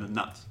 2-foot him in the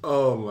nuts.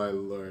 Oh my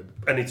lord.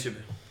 Anichebe.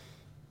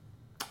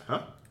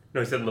 Huh? No,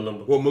 he said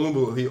Malumbu. Well,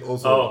 Malumbu, he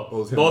also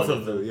owes him both money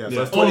of them. too. Yeah, Yeah.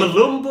 so it's Oh, 20,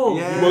 Malumbu!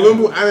 Yeah.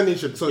 Malumbu and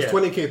Anichebe, so it's Yeah.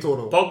 20K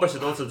total. Pogba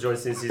should also join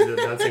since he's the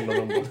dancing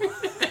Malumbu.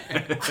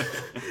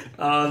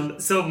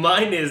 So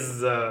mine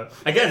is,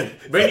 again,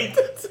 Brady,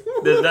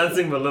 the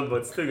dancing Malumbu.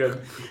 It's too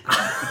good.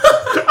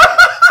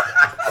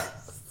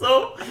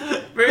 So,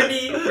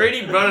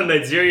 Brady brought a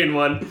Nigerian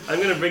one. I'm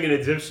going to bring an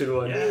Egyptian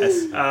one.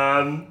 Yes.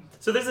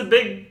 So there's a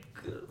big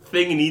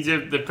thing in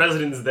Egypt. The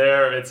president's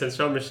there. It's in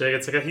Sharm el-Sheikh.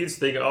 It's like a huge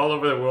thing. All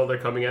over the world they're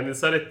coming, and they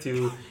decided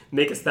to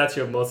make a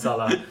statue of Mo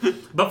Salah.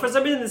 But for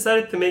some reason they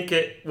decided to make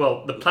it,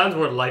 well, the plans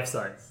were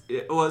life-size.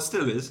 Yeah, well, it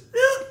still is.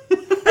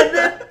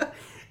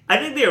 I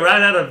think they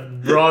ran out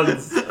of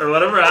bronze or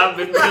whatever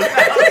happened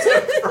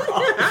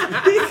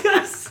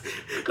because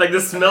like the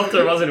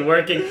smelter wasn't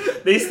working.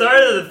 They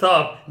started at the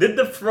top, did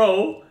the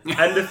fro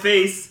and the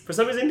face. For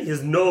some reason,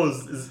 his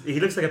nose he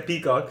looks like a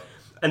peacock,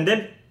 and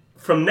then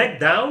from neck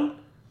down,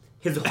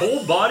 his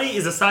whole body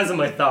is the size of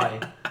my thigh.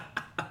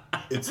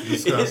 It's It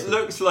disgusting.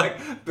 looks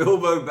like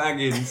Bilbo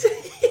Baggins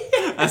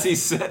as he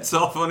sets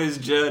off on his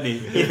journey.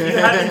 If you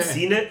haven't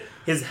seen it,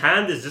 his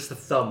hand is just a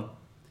thumb,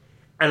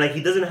 and like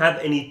he doesn't have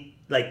any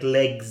like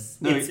legs.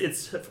 No,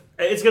 It's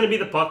gonna be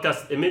the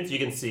podcast image. You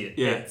can see it.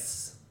 Yeah.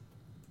 It's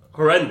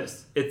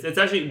horrendous. It's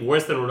actually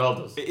worse than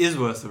Ronaldo's. It is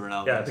worse than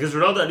Ronaldo. Yeah, because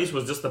Ronaldo at least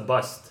was just a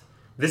bust.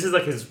 This is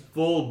like his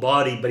full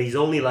body, but he's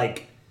only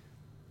like,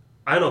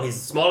 I don't know,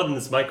 he's smaller than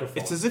this microphone.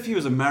 It's as if he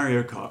was a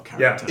Mario Kart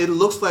character. It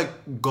looks like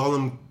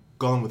Gollum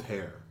with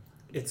hair.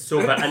 It's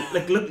so bad. And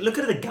like, look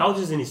at the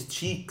gouges in his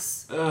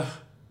cheeks.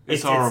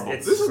 It's horrible.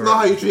 This is not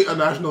how you treat a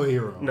national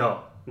hero.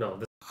 No.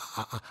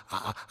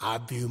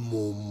 Abi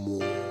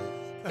Momo.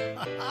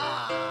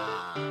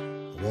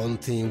 One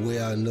thing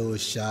where I know,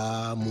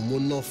 Sha,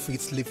 Momo not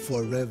fit sleep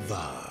forever.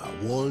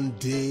 One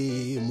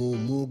day,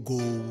 Momo go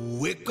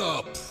wake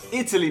up.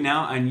 Italy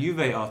now, and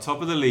Juve are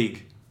top of the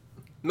league.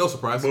 No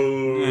surprise.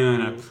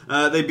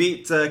 No. They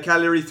beat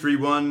Cagliari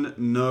 3-1.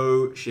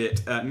 No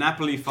shit.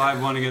 Napoli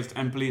 5-1 against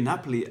Empoli.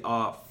 Napoli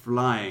are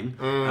flying.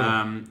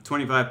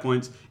 25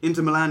 points.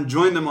 Inter Milan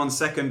joined them on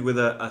second with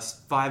a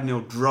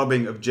 5-0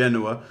 drubbing of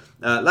Genoa.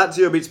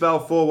 Lazio beat Spal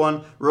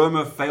 4-1.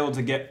 Roma failed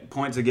to get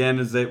points again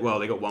as they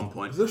got 1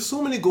 point. There's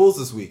so many goals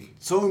this week.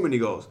 So many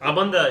goals. I'm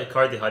on the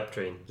Icardi hype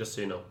train, just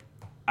so you know.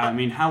 I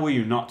mean, how were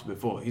you not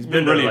before? He's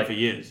been brilliant for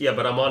years. Yeah,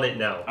 but I'm on it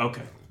now.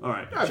 Okay. All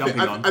right. I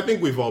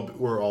think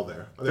we're all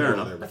there. Fair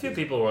enough. A few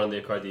people were on the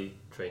Icardi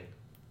train.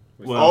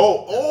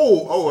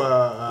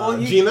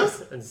 Gina?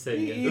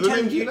 Insane, Is her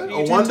name Gina?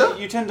 Or Wanda?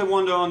 You tend to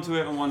wander onto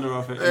it and wander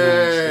off it.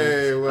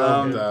 Hey,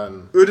 well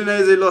done.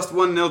 Udinese lost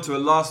 1-0 to a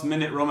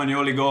last-minute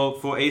Romagnoli goal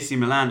for AC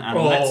Milan,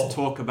 and let's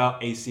talk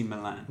about AC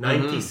Milan.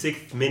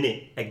 96th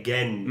minute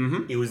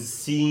again. It was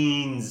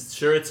scenes,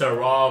 shirts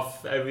are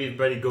off,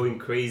 everybody going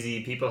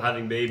crazy, people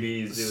having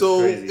babies. It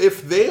was crazy.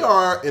 If they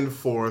are in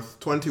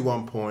fourth,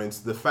 21 points,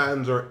 the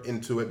fans are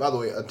into it. By the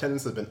way,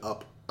 attendance has been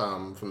up.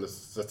 From the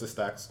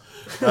statistics.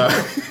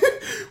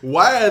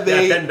 Why are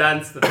they?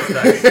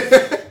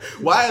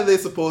 Why are they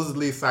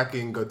supposedly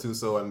sacking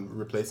Gattuso and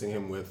replacing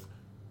him with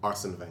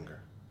Arsene Wenger?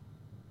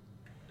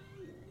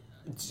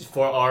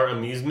 For our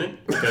amusement,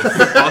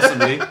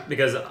 Possibly.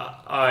 because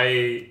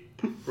I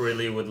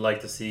really would like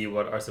to see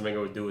what Arsene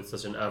Wenger would do with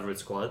such an average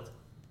squad.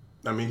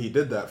 I mean, he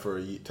did that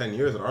for 10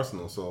 years at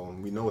Arsenal, so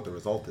we know what the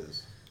result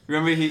is.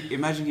 Remember,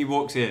 imagine he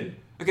walks in.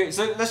 Okay,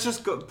 so let's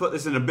just put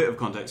this in a bit of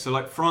context. So,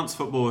 like, France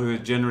Football, who is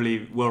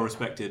generally well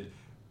respected,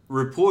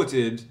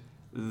 reported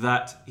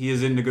that he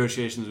is in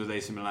negotiations with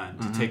AC Milan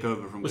to take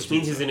over from. Which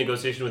means he's in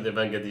negotiation with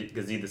Ivan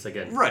Gazidis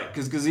again. Right,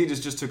 because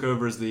Gazidis just took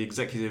over as the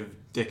executive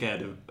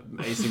dickhead of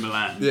AC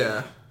Milan.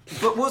 Yeah.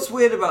 But what's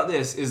weird about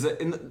this is that,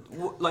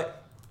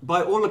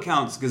 by all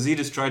accounts,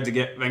 Gazidis tried to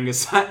get Wenger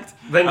sacked.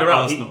 Wenger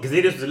out. Arsenal.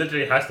 Gazidis was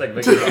literally hashtag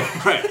Wenger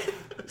out. Right.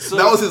 So,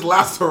 that was his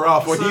last hurrah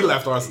before he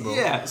left Arsenal.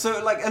 Yeah,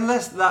 so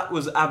unless that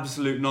was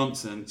absolute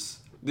nonsense,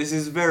 this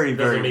is very,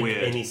 very weird. weird.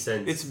 Doesn't make any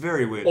sense. It's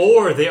very weird.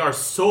 Or they are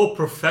so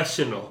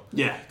professional.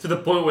 Yeah. To the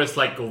point where it's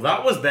like, well,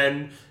 that was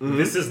then,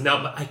 this is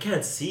now, but I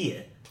can't see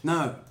it.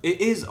 No,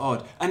 it is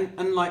odd. And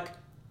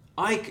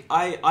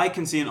I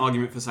can see an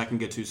argument for sacking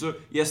Gattuso.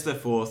 Yes, they're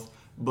fourth,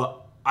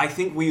 but I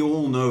think we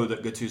all know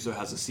that Gattuso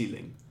has a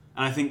ceiling.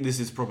 And I think this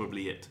is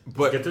probably it.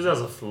 But Gattuso has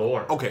a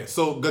floor. Okay,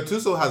 so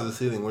Gattuso has a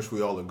ceiling, which we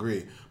all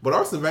agree. But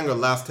Arsene Wenger,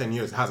 last 10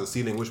 years, has a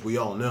ceiling, which we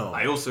all know.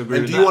 I also agree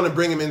and with do that. you want to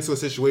bring him into a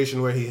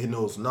situation where he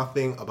knows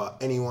nothing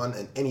about anyone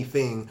and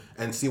anything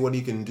and see what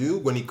he can do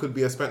when he could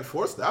be a spent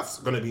force? That's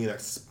going to be an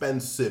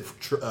expensive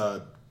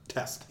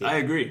test. I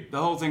agree.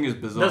 The whole thing is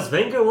bizarre. Does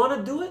Wenger want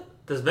to do it?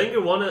 Does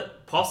Wenger want to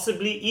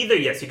possibly either,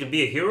 yes, you can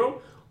be a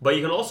hero, but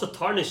you can also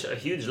tarnish a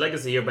huge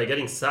legacy here by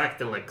getting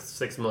sacked in like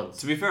 6 months.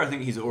 To be fair, I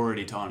think he's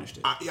already tarnished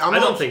it. I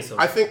don't think so.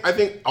 I think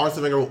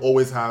Arsene Wenger will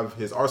always have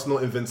his Arsenal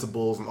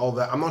invincibles and all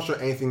that. I'm not sure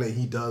anything that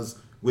he does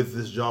with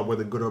this job,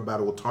 whether good or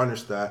bad, will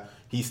tarnish that.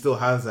 He still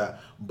has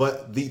that.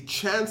 But the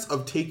chance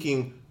of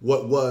taking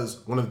what was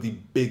one of the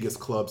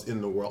biggest clubs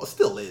in the world,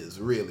 still is,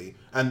 really.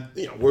 And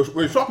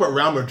we're talking about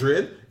Real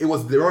Madrid. It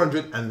was Real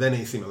Madrid and then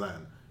AC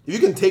Milan. If you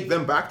can take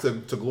them back to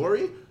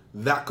glory,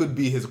 that could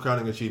be his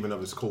crowning achievement of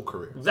his whole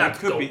career. That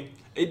could be.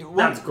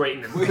 That's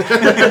great. One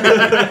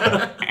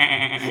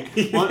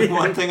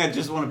thing I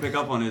just want to pick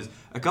up on is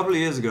a couple of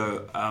years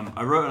ago,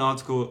 I wrote an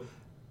article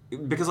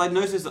because I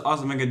noticed that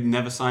Arsene Wenger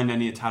never signed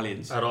any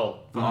Italians At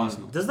all. for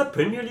Arsenal. Does the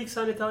Premier League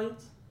sign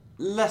Italians?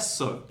 Less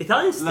so.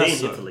 Italians stay Less in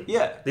so. Italy.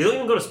 Yeah. They don't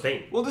even go to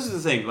Spain. Well, this is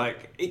the thing.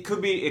 Like, it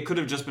could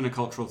have just been a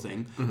cultural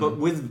thing. But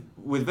with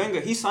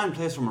Wenger, he signed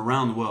players from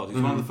around the world.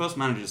 He's one of the first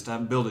managers to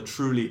build a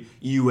truly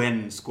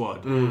UN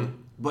squad,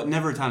 but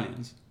never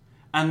Italians.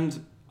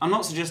 And I'm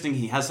not suggesting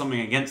he has something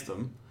against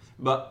them,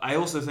 but I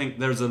also think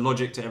there's a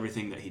logic to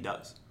everything that he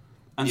does.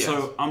 And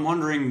so I'm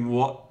wondering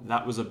what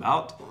that was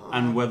about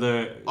and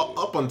whether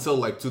up until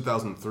like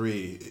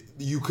 2003,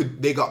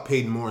 they got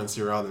paid more in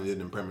Serie A than they did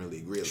in Premier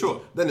League, really.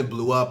 Sure. Then it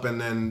blew up, and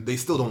then they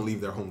still don't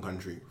leave their home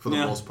country for the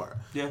most part.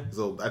 Yeah.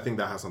 So I think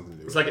that has something to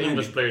do with It's like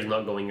English players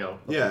not going out.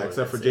 Yeah,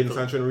 except for Jadon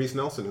Sancho and Reece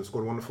Nelson, who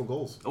scored wonderful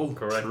goals. Oh,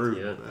 Correct.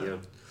 true. Yeah.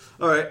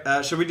 All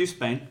right, shall we do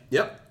Spain?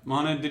 Yep.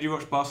 Manu, did you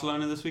watch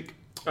Barcelona this week?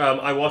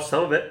 I watched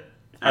some of it.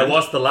 I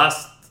watched the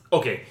last...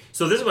 Okay,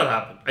 so this is what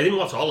happened. I didn't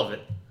watch all of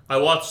it. I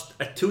watched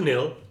a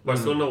 2-0.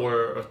 Barcelona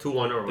were a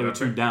 2-1 or whatever. They were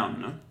 2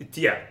 down, no?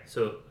 Yeah,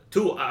 so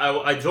 2.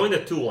 I joined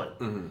at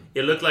 2-1.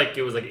 It looked like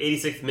it was like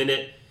 86th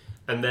minute,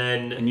 and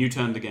then... And you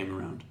turned the game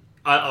around.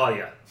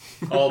 Yeah.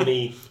 All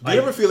me. Do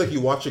you ever feel like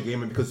you watch a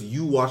game and because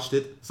you watched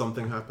it,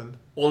 something happened?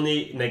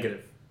 Only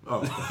negative.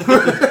 Oh.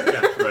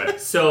 Yeah,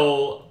 right.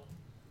 So...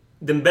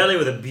 Dembele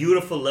with a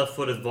beautiful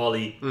left-footed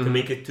volley to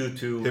make it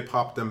 2-2. Hip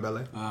hop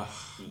Dembele.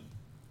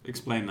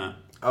 Explain that.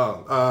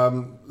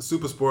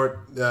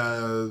 Supersport,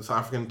 South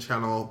African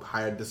channel,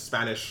 hired this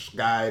Spanish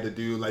guy to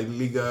do like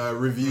Liga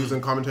reviews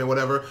and commentary and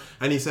whatever.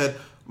 And he said,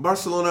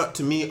 Barcelona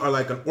to me are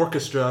like an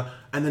orchestra,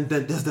 and then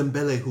there's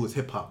Dembele who is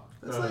hip hop.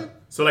 It's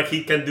So like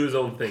he can do his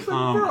own thing.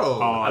 bro,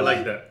 I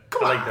like that.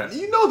 Come I like on, that.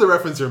 you know the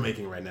reference you're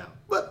making right now,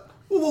 but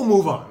we'll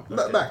move on.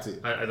 Back to you.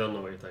 I don't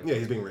know what you're talking Yeah,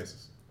 he's being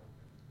racist.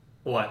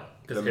 Why?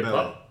 Because Dembele.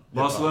 hip-hop?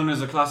 Barcelona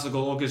is a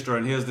classical orchestra,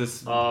 and here's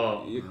this.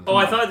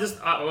 I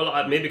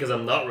thought maybe because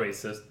I'm not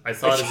racist. I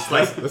thought it's just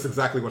like That's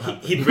exactly what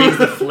happened. he brings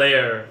the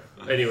flair.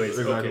 Anyways,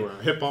 Exactly okay.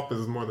 what hip hop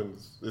is more than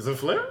is it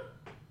flair?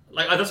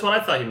 Like that's what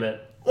I thought he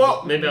meant.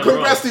 Well, Maybe I'm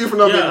congrats wrong. to you for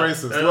not being Yeah,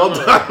 racist. I Well don't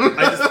know. done.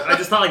 I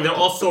just thought like they're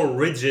all so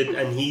rigid,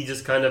 and he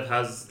just kind of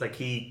has like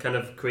he kind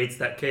of creates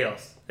that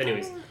chaos.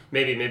 Anyways,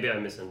 maybe I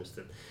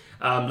misunderstood.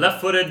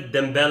 Left-footed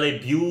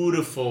Dembele,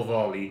 beautiful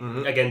volley.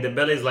 Again,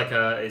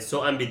 Dembele is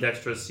so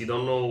ambidextrous. You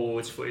don't know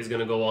which foot he's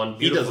gonna go on.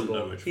 Beautiful doesn't goal.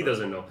 know which He foot.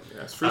 doesn't know.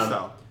 Yeah, it's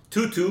freestyle.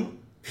 2-2.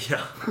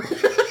 Yeah.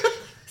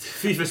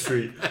 FIFA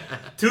Street.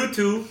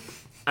 2-2.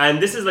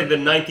 And this is like the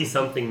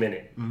 90-something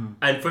minute. And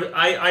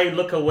I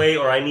look away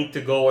or I need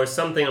to go or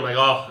something. I'm like,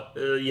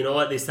 you know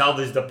what? They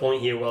salvaged the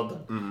point here. Well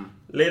done.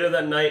 Later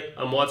that night,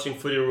 I'm watching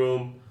Footy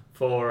Room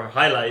for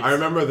highlights. I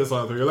remember this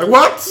on 3. You're like,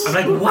 what? I'm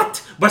like,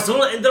 what?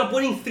 Barcelona ended up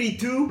winning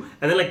 3-2.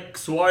 And then like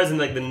Suarez in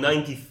like the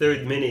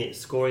 93rd minute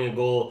scoring a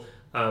goal.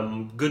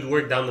 Good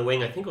work down the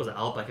wing. I think it was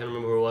Alp. I can't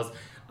remember who it was.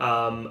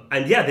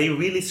 And yeah, they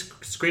really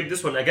scraped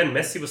this one. Again,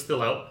 Messi was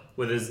still out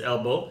with his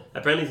elbow.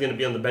 Apparently he's going to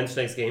be on the bench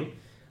next game.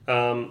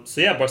 So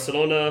yeah,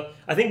 Barcelona.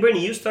 I think,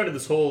 Bernie, you started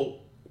this whole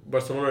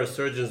Barcelona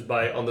resurgence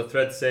by on the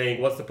thread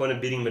saying, what's the point of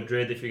beating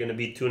Madrid if you're going to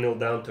be 2-0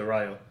 down to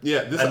Rayo?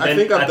 Yeah, And I then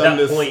think I've at done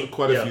that this point,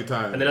 quite a few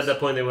times. And then at that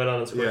point, they went on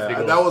and scored 3 Yeah,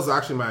 goals. that was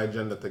actually my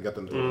agenda to get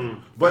them to win.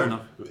 Fair But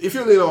enough. if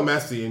you're Lionel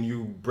Messi and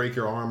you break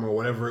your arm or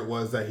whatever it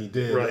was that he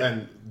did, Right.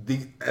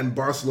 and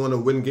Barcelona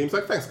win games,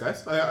 like, thanks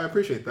guys, I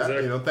appreciate that.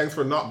 Exactly. You know, thanks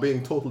for not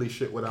being totally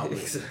shit without me.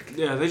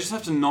 Exactly. Yeah, they just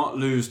have to not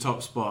lose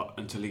top spot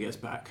until he gets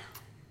back.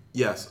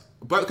 Yes,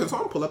 but can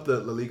someone pull up the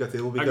La Liga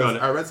table, got because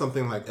it. I read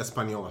something like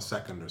Espanyol are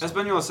second or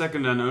something. Espanyol are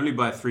second and only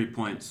by 3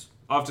 points.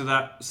 After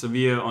that,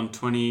 Sevilla on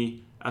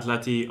 20,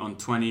 Atleti on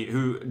 20,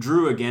 who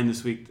drew again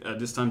this week,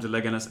 this time to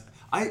Leganes.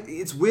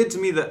 It's weird to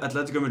me that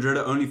Atletico Madrid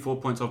are only 4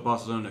 points off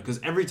Barcelona, because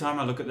every time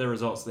I look at their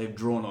results, they've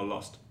drawn or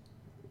lost.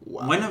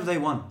 Wow. When have they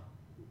won?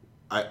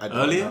 I don't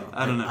Earlier? know.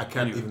 I don't know. I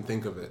can't Anyway. even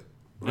think of it.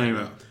 right Anyway,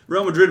 now.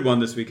 Real Madrid won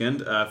this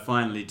weekend,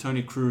 finally.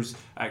 Toni Kroos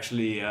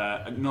actually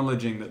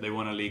acknowledging that they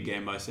won a league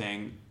game by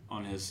saying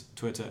on his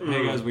Twitter,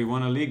 hey guys, we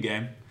won a league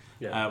game.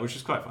 Yeah. Which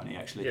is quite funny,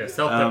 actually. Yeah,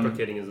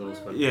 self-deprecating is always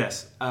fun.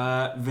 Yes.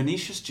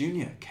 Vinicius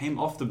Jr. came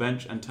off the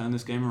bench and turned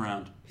this game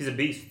around. He's a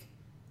beast.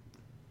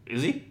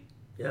 Is he?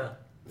 Yeah.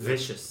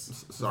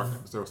 Vicious.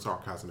 There was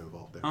sarcasm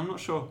involved there. I'm not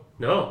sure.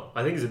 No,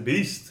 I think he's a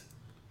beast.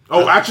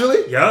 Oh,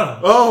 actually? Yeah.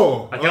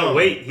 Oh, I can't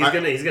wait.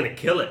 He's gonna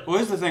kill it. Well,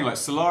 here's the thing, like,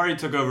 Solari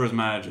took over as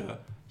manager.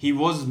 He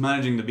was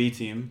managing the B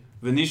team.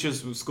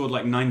 Vinicius scored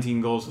like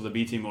 19 goals for the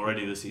B team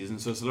already this season,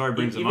 so Solari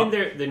brings him Even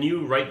up. the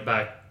new right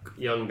back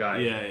young guy.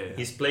 Yeah.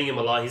 He's playing him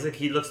a lot.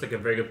 He looks like a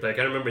very good player. I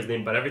can't remember his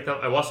name, but every time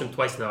I watched him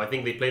twice now. I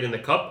think they played in the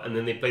cup and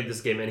then they played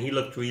this game, and he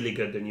looked really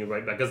good. The new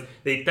right back, because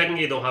they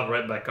technically don't have a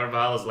right back.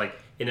 Carvajal is like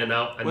in and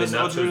out, and Where's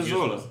then Nacho's Odriozola?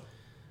 useless.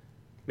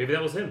 Maybe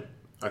that was him.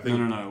 I think,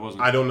 No, it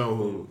wasn't. I don't know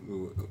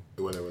who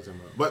whether it was him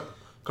or not. But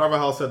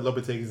Carvajal said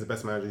Lopetegui is the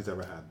best manager he's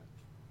ever had.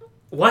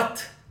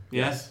 What?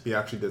 Yes? He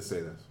actually did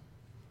say this.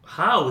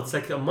 How? It's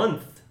like a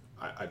month.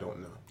 I don't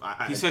know.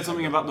 He said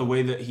something about the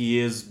way that he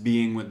is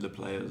being with the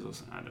players or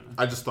something. I don't know.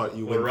 I just thought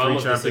you Well, win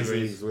Ramos 3 Champions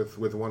disagrees. Leagues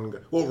with one guy.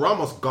 Well,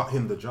 Ramos got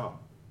him the job.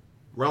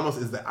 Ramos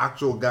is the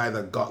actual guy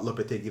that got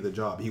Lopetegui the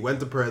job. He went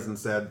to Perez and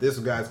said, "This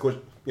guy's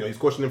he's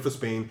coaching him for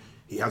Spain.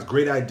 He has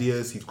great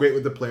ideas. He's great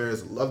with the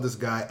players. Love this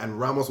guy." And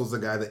Ramos was the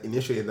guy that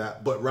initiated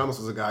that. But Ramos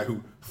was the guy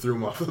who threw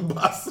him off the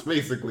bus,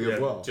 basically, as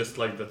well. Just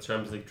like the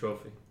Champions League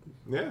trophy.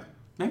 Yeah.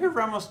 Maybe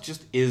Ramos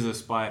just is a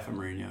spy for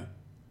Mourinho.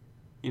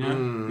 You know?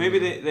 Maybe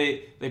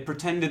they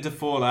pretended to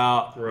fall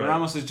out. Right.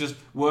 Ramos is just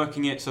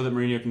working it so that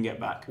Mourinho can get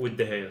back. With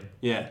De Gea.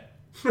 Yeah.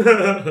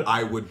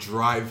 I would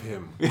drive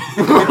him.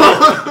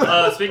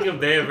 Speaking of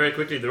De Gea, very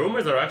quickly, the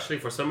rumors are actually,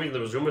 for some reason,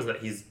 there was rumors that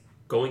he's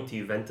going to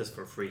Juventus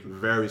for free.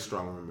 Very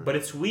strong rumor. But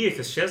it's weird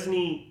because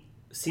Szczesny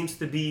seems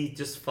to be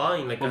just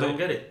fine. Like, I don't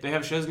get it. They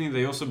have Szczesny.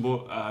 They also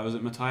bought was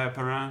it Mattia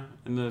Perrin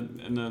in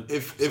the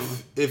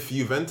If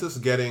Juventus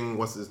getting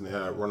what's his name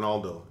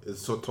Ronaldo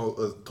is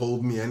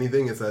told me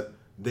anything, is that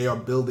they are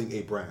building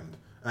a brand,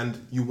 and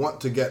you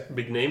want to get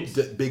Big names?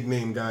 big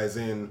name guys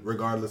in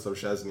regardless of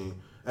Szczesny,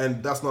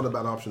 and that's not a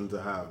bad option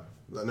to have.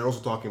 And they're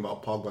also talking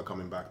about Pogba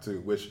coming back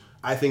too, which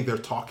I think they're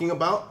talking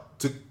about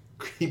to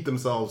keep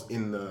themselves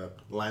in the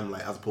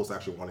limelight as opposed to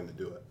actually wanting to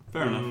do it.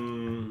 Fair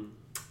enough.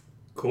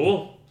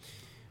 Cool.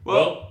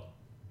 Well,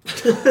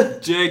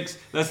 Jigs,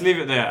 let's leave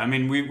it there. I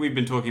mean, we've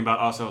been talking about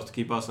ourselves to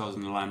keep ourselves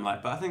in the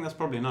limelight, but I think that's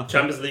probably enough.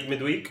 Champions League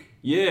midweek.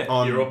 Yeah.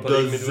 On Europa the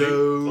League midweek.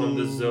 zone.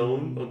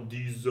 On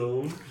the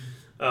zone.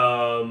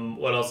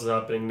 What else is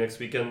happening next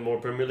weekend? More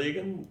Premier League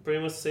and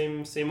pretty much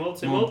same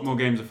old. More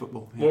games of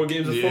football. Yeah. More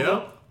games of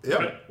football. Yeah.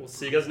 Right, we'll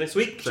see you guys next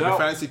week. Check your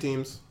fantasy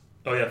teams.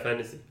 Oh yeah,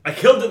 fantasy. I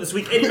killed it this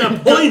week. 89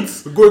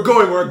 points. We're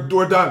going. We're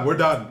done. We're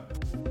done.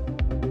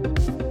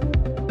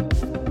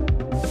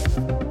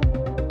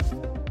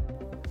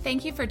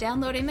 Thank you for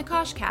downloading the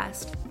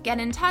Koshcast. Get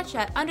in touch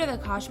at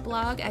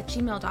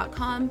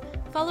underthekoshblog@gmail.com.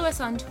 Follow us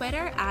on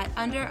Twitter at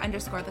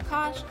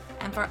 @under_thekosh.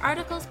 And for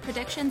articles,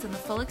 predictions, and the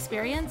full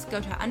experience,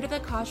 go to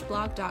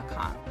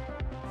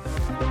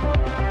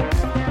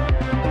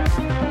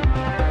underthekoshblog.com.